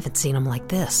 I haven't seen him like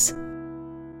this.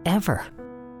 Ever.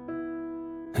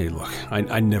 Hey, look,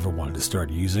 I never wanted to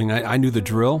start using. I knew the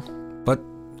drill, but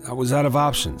I was out of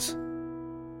options.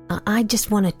 I just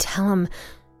want to tell him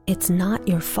it's not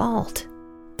your fault.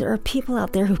 There are people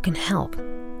out there who can help.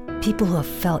 People who have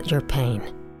felt your pain.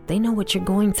 They know what you're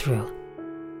going through.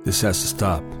 This has to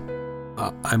stop.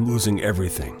 I'm losing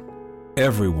everything.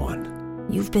 Everyone.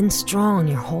 You've been strong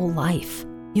your whole life.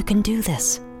 You can do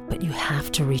this, but you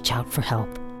have to reach out for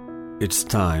help. It's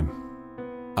time.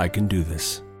 I can do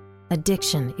this.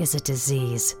 Addiction is a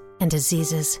disease, and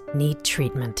diseases need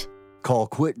treatment. Call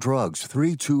Quit Drugs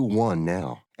 321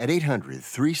 now at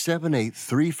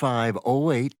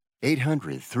 800-378-3508.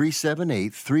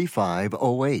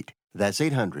 800-378-3508. That's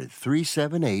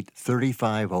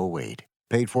 800-378-3508.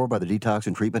 Paid for by the Detox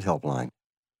and Treatment Helpline.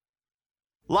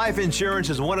 Life insurance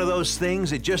is one of those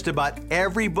things that just about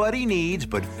everybody needs,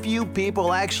 but few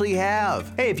people actually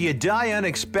have. Hey, if you die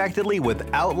unexpectedly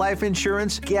without life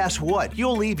insurance, guess what?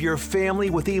 You'll leave your family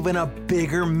with even a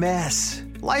bigger mess.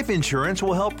 Life insurance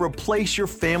will help replace your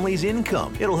family's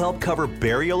income. It'll help cover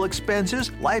burial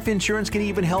expenses. Life insurance can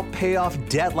even help pay off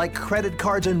debt like credit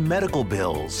cards and medical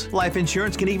bills. Life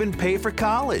insurance can even pay for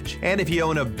college. And if you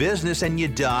own a business and you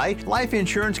die, life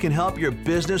insurance can help your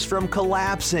business from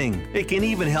collapsing. It can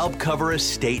even help cover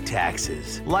estate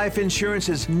taxes. Life insurance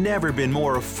has never been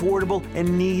more affordable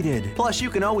and needed. Plus, you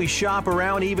can always shop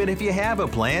around even if you have a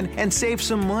plan and save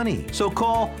some money. So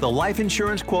call the Life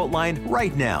Insurance Quote Line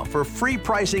right now for free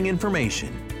pricing information.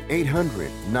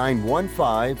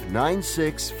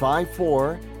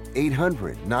 800-915-9654.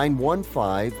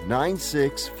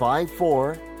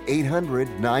 800-915-9654.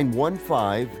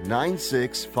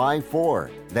 800-915-9654.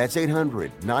 That's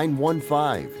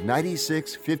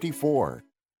 800-915-9654.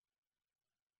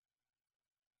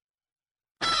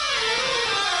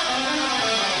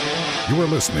 You are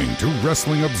listening to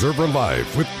Wrestling Observer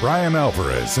Live with Bryan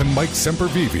Alvarez and Mike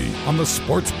Sempervive on the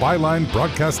Sports Byline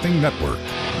Broadcasting Network.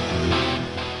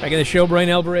 Back in the show, Bryan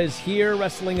Alvarez here,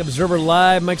 Wrestling Observer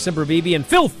Live, Mike Sempervive, and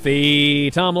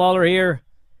filthy Tom Lawler here.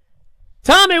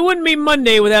 Tom, it wouldn't be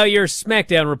Monday without your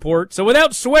SmackDown report, so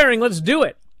without swearing, let's do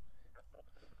it.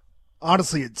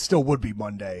 Honestly, it still would be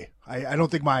Monday. I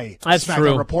don't think my That's SmackDown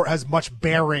true. report has much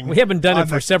bearing. We haven't done it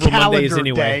for several Mondays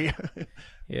anyway.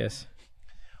 Yes.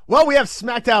 Well, we have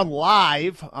SmackDown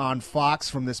Live on Fox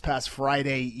from this past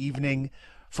Friday evening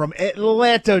from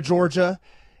Atlanta, Georgia.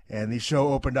 And the show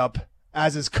opened up,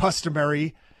 as is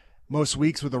customary, most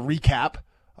weeks with a recap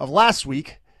of last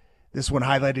week. This one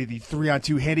highlighted the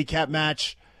 3-on-2 handicap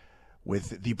match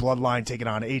with the Bloodline taking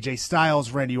on AJ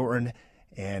Styles, Randy Orton,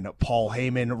 and Paul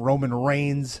Heyman. Roman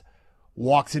Reigns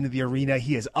walks into the arena.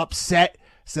 He is upset,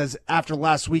 says after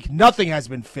last week, nothing has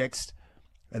been fixed.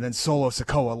 And then Solo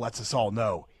Sikoa lets us all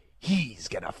know he's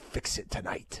going to fix it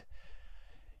tonight.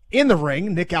 In the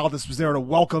ring, Nick Aldis was there to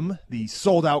welcome the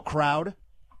sold-out crowd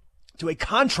to a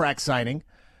contract signing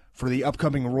for the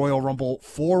upcoming Royal Rumble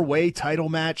 4-way title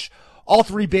match. All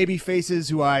three baby faces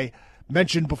who I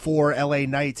mentioned before, LA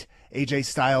Knight, AJ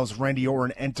Styles, Randy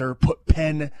Orton, enter, put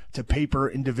pen to paper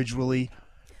individually.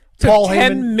 Took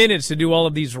 10 minutes to do all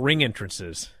of these ring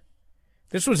entrances.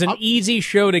 This was an easy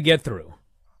show to get through.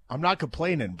 I'm not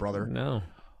complaining, brother. No.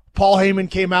 Paul Heyman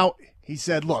came out. He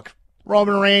said, look,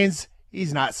 Roman Reigns,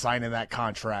 he's not signing that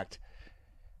contract.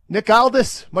 Nick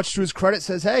Aldis, much to his credit,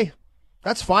 says, hey,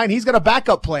 that's fine. He's got a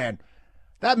backup plan.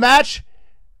 That match,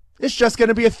 it's just going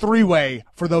to be a 3-way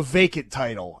for the vacant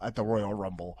title at the Royal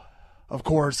Rumble. Of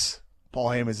course, Paul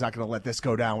Heyman's not going to let this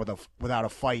go down without a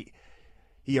fight.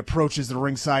 He approaches the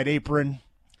ringside apron.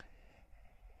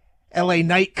 LA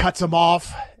Knight cuts him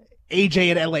off.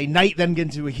 AJ and LA Knight then get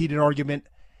into a heated argument.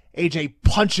 AJ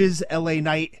punches LA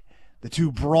Knight. The two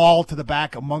brawl to the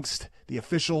back amongst the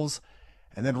officials.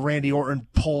 And then Randy Orton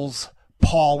pulls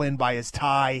Paul in by his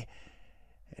tie.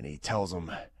 And he tells him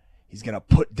he's going to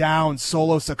put down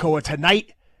Solo Sikoa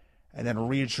tonight. And then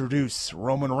reintroduce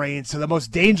Roman Reigns to the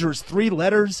most dangerous 3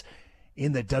 letters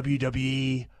in the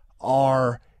WWE,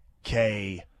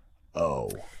 RKO.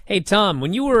 Hey, Tom,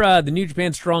 when you were the New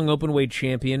Japan Strong Openweight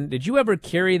champion, did you ever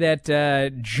carry that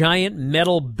giant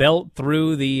metal belt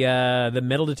through the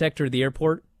metal detector at the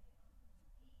airport?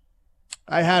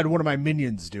 I had one of my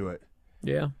minions do it.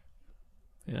 Yeah.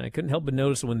 I couldn't help but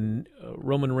notice when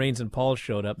Roman Reigns and Paul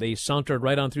showed up, they sauntered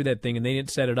right on through that thing and they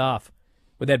didn't set it off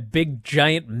with that big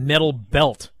giant metal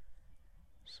belt.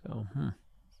 So,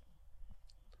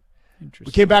 Interesting.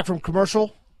 We came back from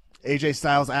commercial. AJ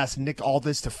Styles asked Nick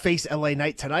Aldis to face LA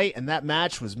Knight tonight, and that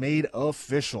match was made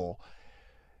official.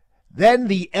 Then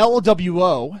the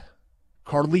LWO,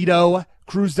 Carlito,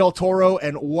 Cruz del Toro,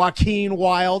 and Joaquin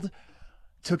Wilde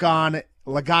took on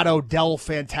Legado del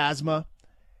Fantasma.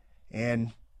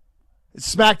 And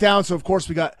it's SmackDown, so of course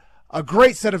we got a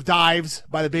great set of dives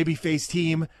by the babyface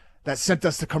team that sent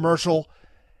us to commercial.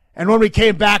 And when we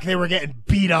came back, they were getting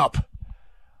beat up.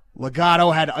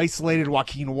 Legado had isolated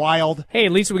Joaquin Wilde. Hey,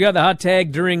 at least we got the hot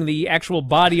tag during the actual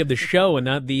body of the show and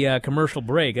not the commercial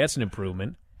break. That's an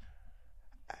improvement.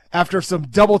 After some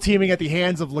double teaming at the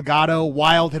hands of Legado,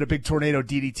 Wilde hit a big tornado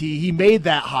DDT. He made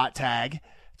that hot tag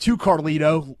to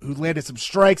Carlito, who landed some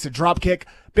strikes, a drop kick,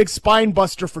 big spine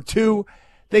buster for 2.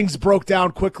 Things broke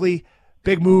down quickly.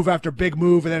 Big move after big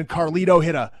move, and then Carlito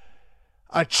hit a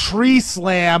tree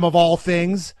slam of all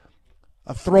things.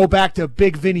 A throwback to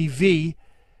Big Vinny V.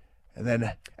 And then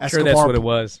Escobar, sure, that's what it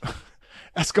was.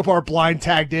 Escobar blind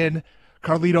tagged in.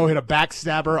 Carlito hit a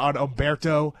backstabber on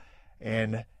Umberto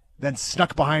and then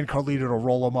snuck behind Carlito to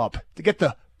roll him up to get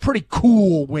the pretty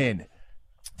cool win.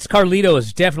 This Carlito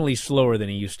is definitely slower than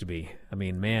he used to be. I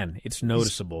mean, man, it's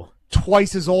noticeable. He's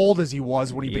twice as old as he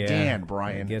was when he began,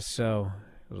 Brian. I guess so.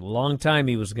 It was a long time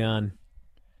he was gone.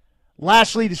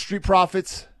 Lashley, the Street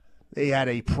Profits, they had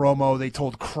a promo. They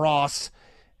told Cross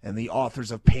and the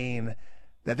Authors of Pain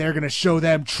that they're going to show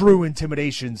them true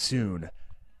intimidation soon.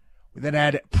 We then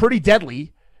had Pretty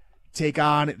Deadly take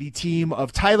on the team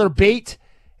of Tyler Bate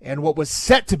and what was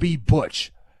set to be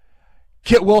Butch.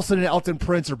 Kit Wilson and Elton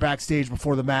Prince are backstage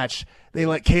before the match. They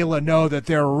let Kayla know that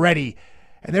they're ready,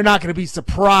 and they're not going to be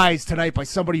surprised tonight by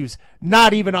somebody who's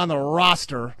not even on the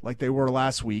roster like they were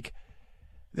last week.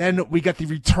 Then we got the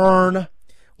return.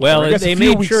 Well, they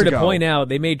made sure to point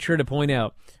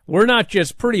out, we're not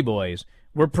just pretty boys,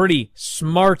 we're pretty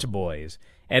smart boys.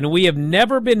 And we have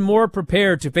never been more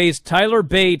prepared to face Tyler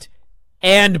Bate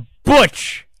and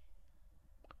Butch.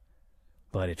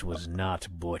 But it was not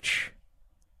Butch.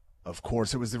 Of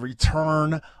course, it was the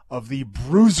return of the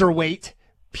bruiserweight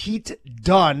Pete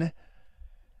Dunne,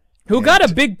 who got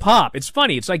a big pop. It's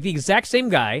funny. It's like the exact same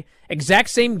guy, exact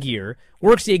same gear,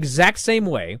 works the exact same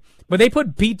way, but they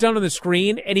put Pete Dunne on the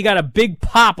screen, and he got a big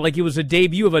pop like it was a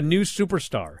debut of a new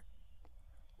superstar.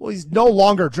 Well, he's no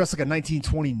longer dressed like a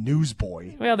 1920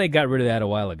 newsboy. Well, they got rid of that a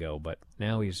while ago, but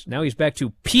now he's back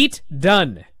to Pete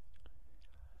Dunne.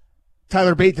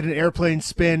 Tyler Bate did an airplane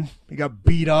spin. He got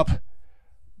beat up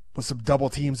with some double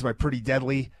teams by Pretty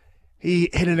Deadly. He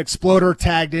hit an exploder,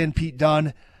 tagged in Pete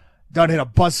Dunne. Dunne hit a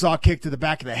buzzsaw kick to the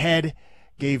back of the head,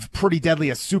 gave Pretty Deadly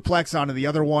a suplex onto the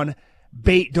other one.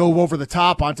 Bate dove over the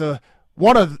top onto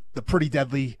one of the Pretty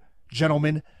Deadly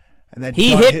gentlemen. And then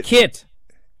he hit Kit.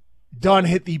 Dunne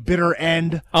hit the bitter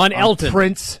end on Elton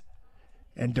Prince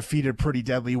and defeated Pretty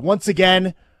Deadly. Once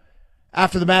again,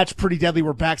 after the match, Pretty Deadly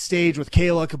were backstage with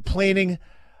Kayla complaining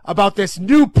about this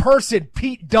new person,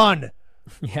 Pete Dunne,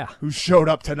 who showed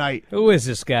up tonight. Who is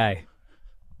this guy?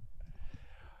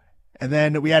 And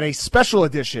then we had a special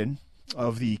edition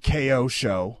of the KO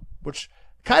show, which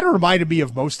kind of reminded me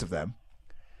of most of them.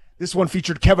 This one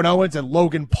featured Kevin Owens and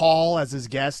Logan Paul as his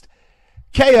guest.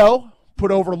 KO put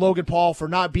over Logan Paul for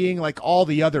not being like all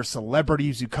the other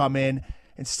celebrities who come in.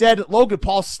 Instead, Logan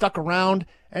Paul stuck around,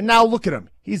 and now look at him.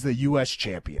 He's the U.S.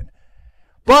 champion.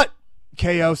 But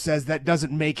KO says that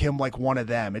doesn't make him like one of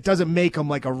them. It doesn't make him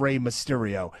like a Rey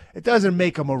Mysterio. It doesn't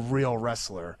make him a real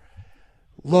wrestler.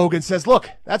 Logan says, look,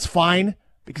 that's fine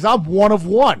because I'm one of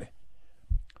one.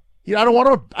 You know, I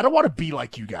don't want to be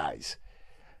like you guys.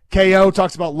 KO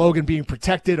talks about Logan being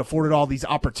protected, afforded all these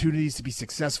opportunities to be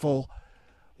successful.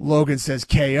 Logan says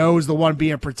KO is the one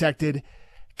being protected.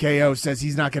 KO says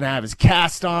he's not going to have his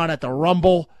cast on at the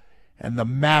Rumble. And the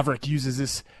Maverick uses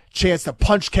this chance to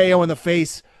punch KO in the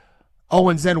face.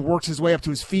 Owens then works his way up to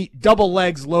his feet, double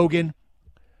legs Logan,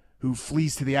 who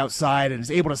flees to the outside and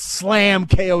is able to slam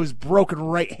KO's broken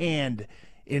right hand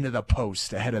into the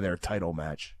post ahead of their title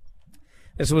match.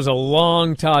 This was a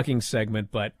long talking segment,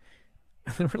 but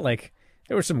there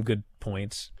were some good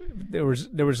points. There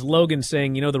was Logan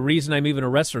saying, you know, the reason I'm even a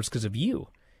wrestler is because of you.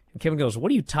 And Kevin goes,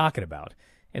 what are you talking about?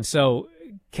 And so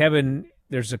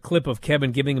there's a clip of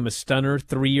Kevin giving him a stunner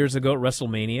 3 years ago at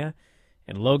WrestleMania.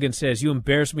 And Logan says, you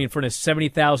embarrassed me in front of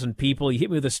 70,000 people. You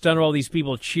hit me with a stunner. All these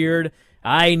people cheered.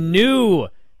 I knew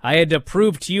I had to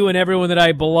prove to you and everyone that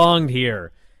I belonged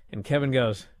here. And Kevin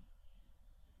goes,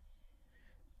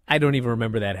 I don't even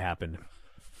remember that happened.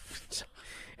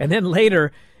 And then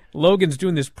later, Logan's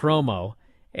doing this promo.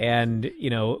 And, you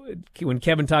know, when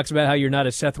Kevin talks about how you're not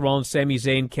a Seth Rollins, Sami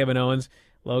Zayn, Kevin Owens,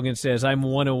 Logan says, I'm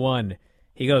 101.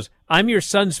 He goes, I'm your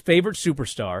son's favorite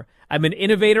superstar. I'm an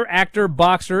innovator, actor,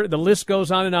 boxer. The list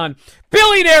goes on and on.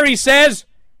 Billionaire, he says,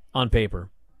 on paper.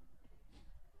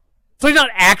 So he's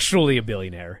not actually a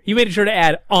billionaire. He made sure to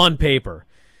add on paper.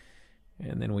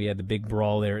 And then we had the big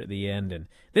brawl there at the end. And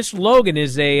this Logan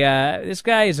is this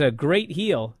guy is a great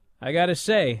heel. I got to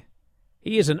say,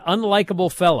 he is an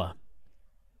unlikable fella.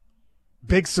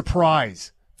 Big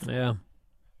surprise. Yeah.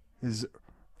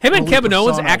 Him and Kevin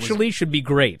Owens actually should be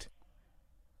great.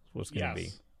 That's what's going to be.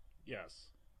 Yes.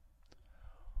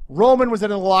 Roman was in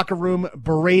the locker room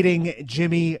berating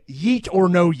Jimmy, yeet or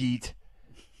no yeet.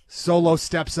 Solo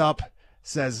steps up,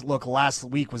 says, look, last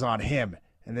week was on him,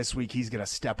 and this week he's going to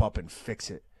step up and fix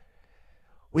it.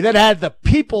 We then had the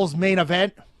people's main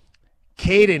event,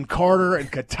 Caden Carter and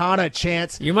Katana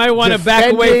Chance. You might want to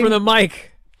back away from the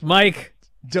mic, Mike.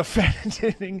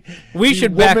 Defending we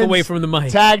should back away from the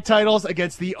mic. Tag titles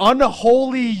against the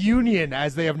Unholy Union,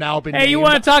 as they have now been named. You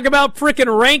want to talk about frickin'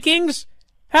 rankings?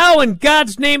 How in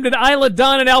God's name did Isla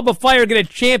Dawn and Alba Fire get a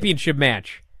championship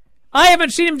match? I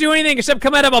haven't seen him do anything except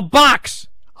come out of a box.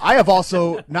 I have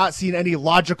also not seen any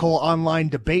logical online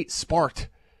debate sparked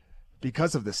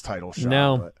because of this title shot.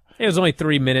 No, it was only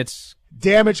 3 minutes.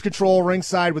 Damage Control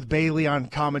ringside with Bayley on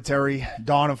commentary.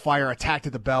 Dawn and Fire attacked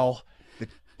at the bell. The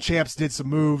champs did some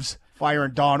moves. Fire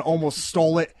and Dawn almost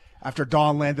stole it after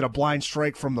Dawn landed a blind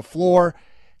strike from the floor.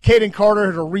 Kaden Carter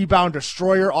hit a rebound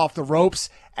destroyer off the ropes.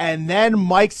 And then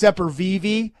Mike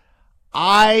Sempervive,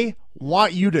 I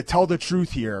want you to tell the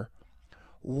truth here.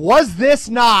 Was this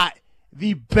not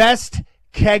the best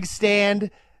keg stand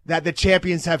that the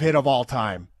champions have hit of all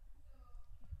time?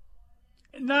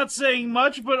 Not saying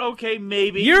much, but okay,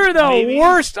 maybe. You're the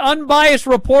worst unbiased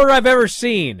reporter I've ever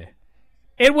seen.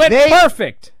 It went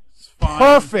perfect. Fine.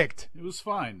 Perfect. It was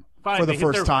fine. For the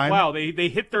first time. Wow, they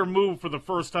hit their move for the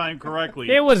first time correctly.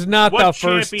 It was not the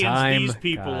first champions time. These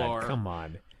people are. Come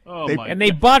on. Oh and they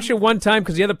botched it one time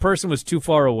because the other person was too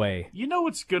far away. You know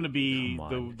what's going to be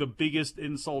the biggest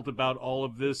insult about all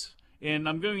of this? And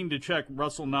I'm going to check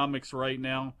WrestleNomics right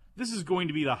now. This is going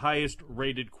to be the highest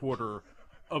rated quarter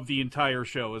of the entire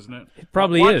show, isn't it? It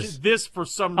probably is. This for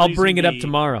some reason. I'll bring it up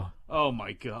tomorrow. Oh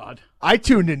my God. I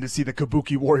tuned in to see the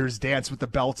Kabuki Warriors dance with the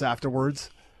belts afterwards.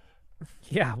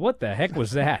 Yeah, what the heck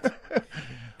was that?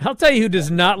 I'll tell you who does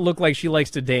not look like she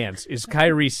likes to dance is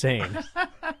Kairi Sane.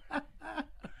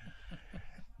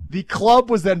 The club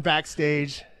was then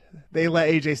backstage. They let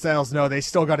AJ Styles know they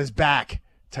still got his back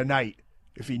tonight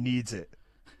if he needs it,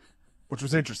 which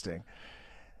was interesting.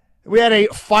 We had a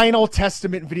Final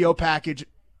Testament video package.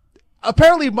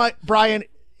 Apparently, Bryan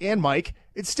and Mike,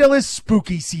 it still is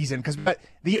spooky season because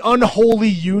the Unholy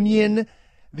Union,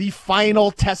 the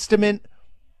Final Testament.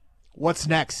 What's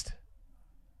next?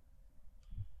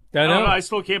 I don't know. I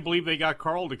still can't believe they got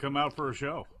Carl to come out for a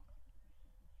show.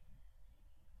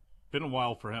 Been a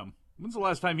while for him. When's the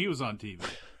last time he was on TV?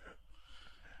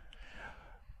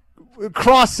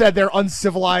 Cross said they're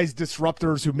uncivilized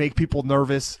disruptors who make people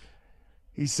nervous.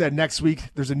 He said next week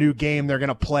there's a new game they're going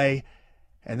to play,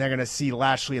 and they're going to see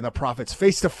Lashley and the Prophets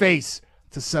face-to-face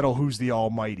to settle who's the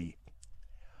almighty.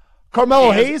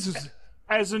 Carmelo Hayes was...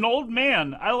 As an old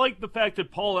man, I like the fact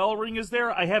that Paul Ellering is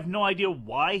there. I have no idea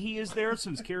why he is there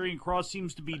since Karrion Kross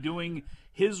seems to be doing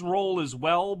his role as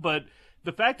well, but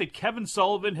the fact that Kevin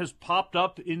Sullivan has popped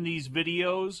up in these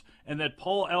videos and that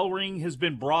Paul Ellering has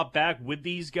been brought back with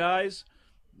these guys,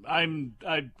 I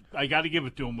got to give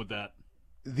it to him with that.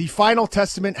 The Final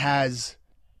Testament has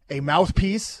a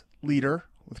mouthpiece leader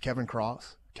with Karrion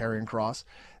Kross.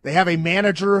 They have a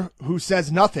manager who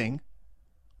says nothing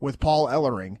with Paul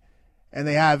Ellering. And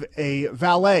they have a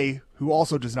valet who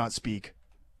also does not speak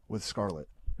with Scarlett.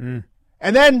 And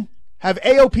then, have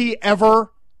AOP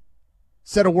ever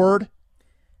said a word?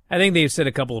 I think they've said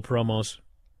a couple of promos.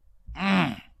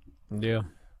 Yeah.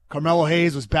 Carmelo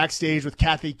Hayes was backstage with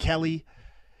Kathy Kelly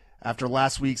after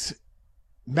last week's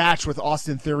match with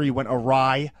Austin Theory went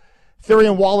awry. Theory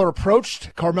and Waller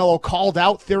approached. Carmelo called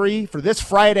out Theory for this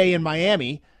Friday in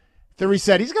Miami. Theory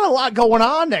said he's got a lot going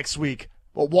on next week.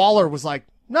 But Waller was like,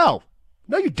 No,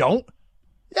 you don't.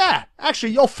 Yeah,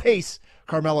 actually, you'll face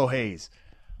Carmelo Hayes.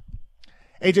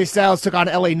 AJ Styles took on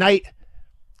LA Knight.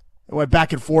 It went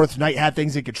back and forth. Knight had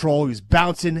things in control. He was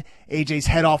bouncing AJ's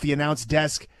head off the announce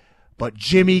desk, but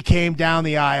Jimmy came down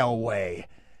the aisle way.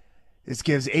 This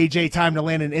gives AJ time to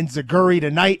land an enziguri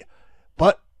tonight,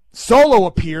 but Solo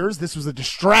appears. This was a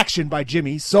distraction by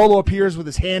Jimmy. Solo appears with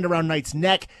his hand around Knight's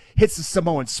neck, hits the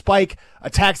Samoan spike,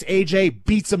 attacks AJ,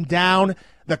 beats him down.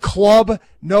 The club,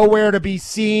 nowhere to be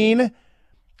seen.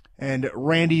 And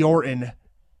Randy Orton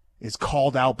is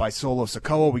called out by Solo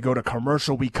Sikoa. We go to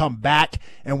commercial. We come back,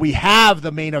 and we have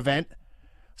the main event.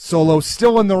 Solo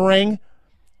still in the ring.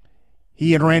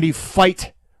 He and Randy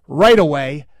fight right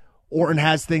away. Orton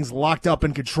has things locked up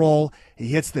in control. He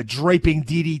hits the draping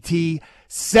DDT,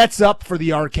 sets up for the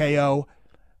RKO.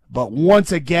 But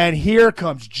once again, here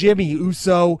comes Jimmy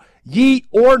Uso. Yeet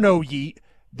or no yeet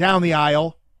down the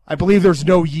aisle. I believe there's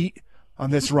no yeet on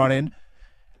this run-in.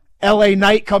 LA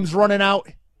Knight comes running out.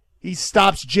 He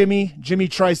stops Jimmy. Jimmy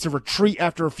tries to retreat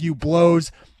after a few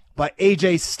blows, but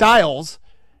AJ Styles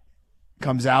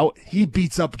comes out. He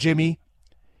beats up Jimmy.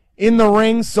 In the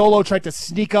ring, Solo tried to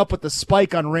sneak up with the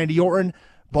spike on Randy Orton,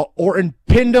 but Orton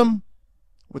pinned him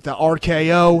with the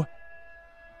RKO.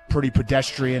 Pretty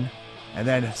pedestrian. And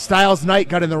then Styles Knight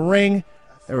got in the ring.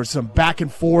 There was some back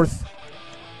and forth.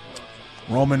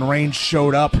 Roman Reigns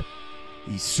showed up.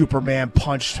 He Superman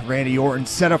punched Randy Orton,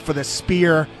 set up for the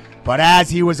spear, but as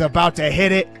he was about to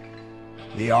hit it,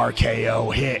 the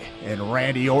RKO hit, and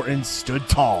Randy Orton stood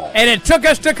tall. And it took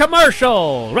us to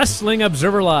commercial. Wrestling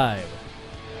Observer Live.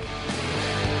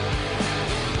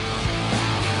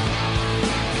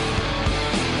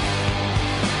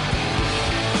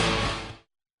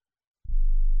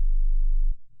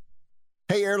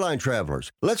 Hey, Hey, airline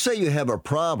travelers, let's say you have a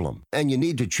problem and you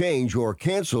need to change or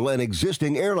cancel an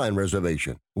existing airline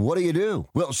reservation. What do?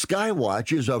 Well,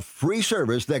 Skywatch is a free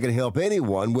service that can help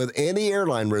anyone with any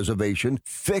airline reservation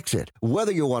fix it.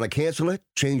 Whether you want to cancel it,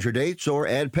 change your dates, or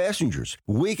add passengers,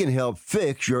 we can help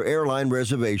fix your airline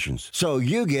reservations so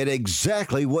you get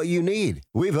exactly what you need.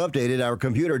 We've updated our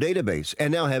computer database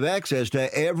and now have access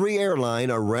to every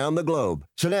airline around the globe.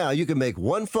 So now you can make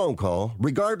one phone call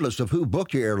regardless of who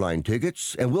booked your airline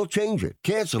tickets, and we'll change it,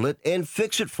 cancel it, and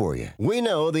fix it for you. We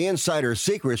know the insider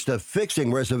secrets to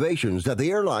fixing reservations that the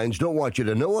airlines don't want you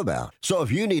to know about. So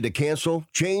if you need to cancel,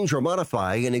 change, or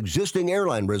modify an existing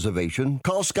airline reservation,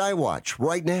 call Skywatch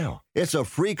right now. It's a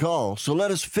free call, so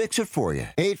let us fix it for you.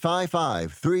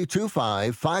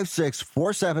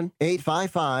 855-325-5647.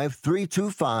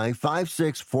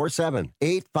 855-325-5647.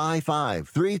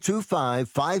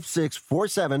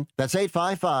 855-325-5647. That's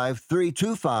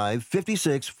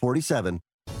 855-325-5647.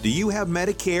 Do you have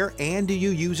Medicare and do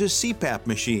you use a CPAP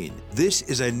machine? This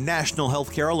is a national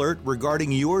healthcare alert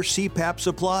regarding your CPAP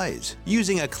supplies.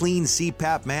 Using a clean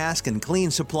CPAP mask and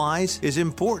clean supplies is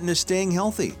important to staying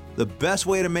healthy. The best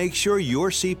way to make sure your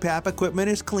CPAP equipment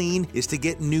is clean is to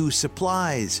get new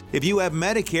supplies. If you have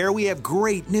Medicare, we have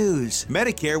great news.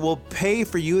 Medicare will pay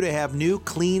for you to have new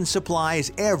clean supplies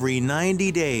every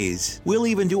 90 days. We'll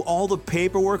even do all the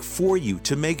paperwork for you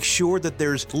to make sure that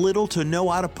there's little to no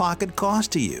out-of-pocket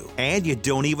cost to you. And you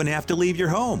don't even have to leave your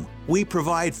home. We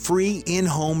provide free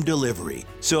in-home delivery.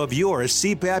 So if you're a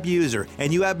CPAP user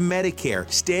and you have Medicare,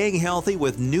 staying healthy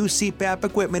with new CPAP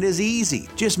equipment is easy.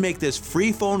 Just make this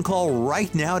free phone call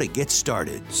right now to get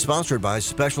started. Sponsored by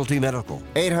Specialty Medical.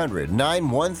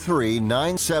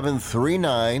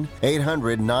 800-913-9739.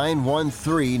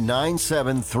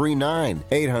 800-913-9739.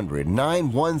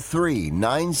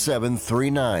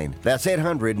 800-913-9739. That's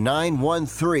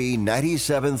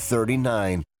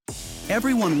 800-913-9739.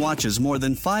 Everyone watches more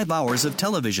than 5 hours of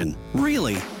television.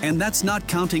 Really? And that's not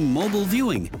counting mobile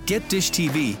viewing. Get Dish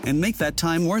TV and make that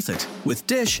time worth it. With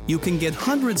Dish, you can get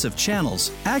hundreds of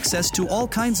channels, access to all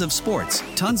kinds of sports,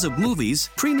 tons of movies,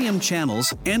 premium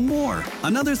channels, and more.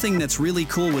 Another thing that's really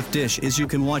cool with Dish is you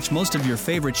can watch most of your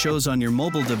favorite shows on your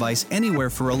mobile device anywhere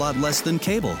for a lot less than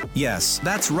cable. Yes,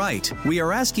 that's right. We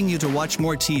are asking you to watch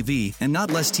more TV and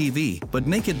not less TV, but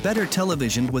make it better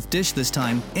television with Dish this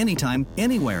time, anytime,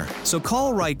 anywhere. So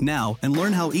call right now and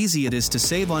learn how easy it is to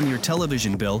save on your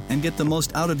television bill and get the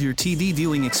most out of your TV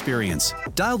viewing experience.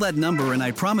 Dial that number and I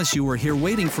promise you we're here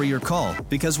waiting for your call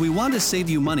because we want to save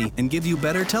you money and give you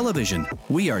better television.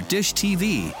 We are Dish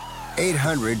TV.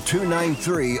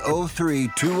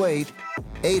 800-293-0328.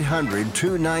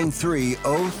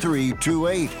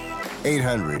 800-293-0328.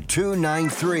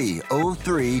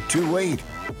 800-293-0328.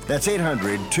 That's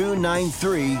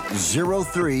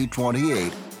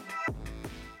 800-293-0328.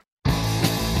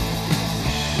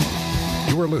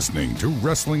 You are listening to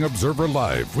Wrestling Observer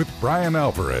Live with Bryan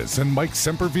Alvarez and Mike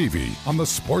Sempervive on the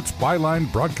Sports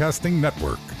Byline Broadcasting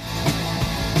Network.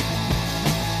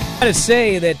 I gotta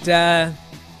say that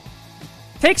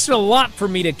takes a lot for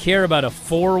me to care about a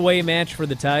four-way match for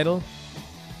the title.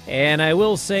 And I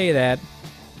will say that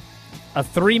a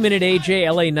 3-minute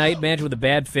AJ LA Knight match with a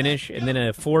bad finish and then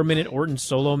a 4-minute Orton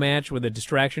solo match with a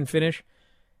distraction finish,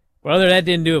 well, that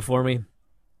didn't do it for me.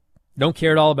 Don't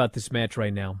care at all about this match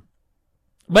right now.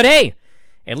 But hey,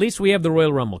 at least we have the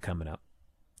Royal Rumble coming up.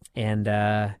 And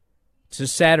it's a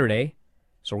Saturday,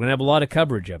 so we're going to have a lot of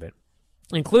coverage of it,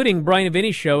 including Bryan and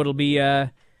Vinny's show. It'll be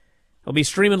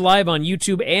streaming live on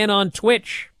YouTube and on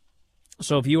Twitch.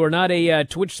 So if you are not a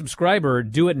Twitch subscriber,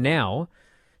 do it now.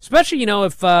 Especially,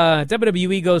 if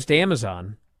WWE goes to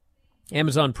Amazon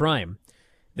Prime,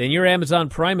 then your Amazon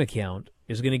Prime account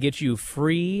is going to get you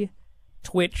free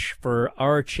Twitch for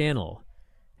our channel.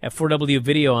 F4W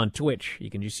Video on Twitch. You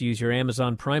can just use your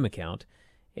Amazon Prime account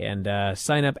and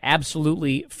sign up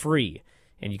absolutely free.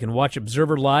 And you can watch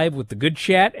Observer Live with the good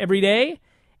chat every day.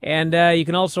 And you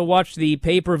can also watch the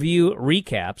pay-per-view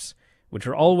recaps, which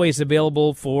are always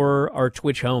available for our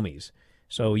Twitch homies.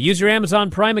 So use your Amazon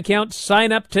Prime account,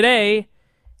 sign up today,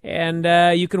 and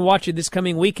you can watch it this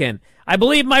coming weekend. I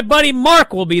believe my buddy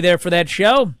Mark will be there for that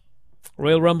show.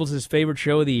 Royal Rumble's his favorite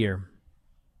show of the year.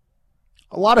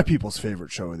 A lot of people's favorite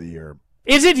show of the year.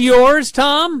 Is it yours,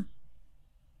 Tom?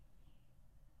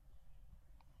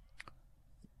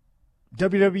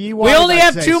 WWE. We only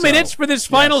have 2 minutes for this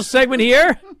final segment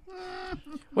here.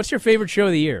 What's your favorite show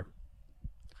of the year?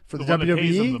 For the one that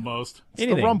pays them WWE? the most.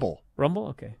 It's the Rumble. Rumble?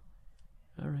 Okay.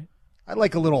 All right. I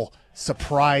like a little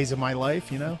surprise in my life,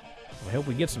 I hope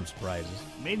we get some surprises.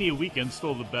 Mania weekend's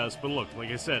still the best, but look, like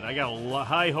I said, I got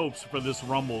high hopes for this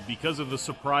Rumble because of the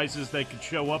surprises that could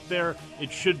show up there.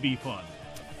 It should be fun.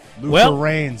 Luther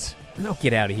Reigns. No,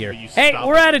 get out of here. Hey,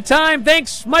 we're out of time.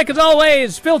 Thanks, Mike, as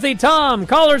always. Filthy Tom,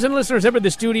 callers and listeners over at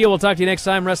the studio. We'll talk to you next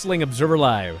time, Wrestling Observer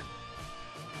Live.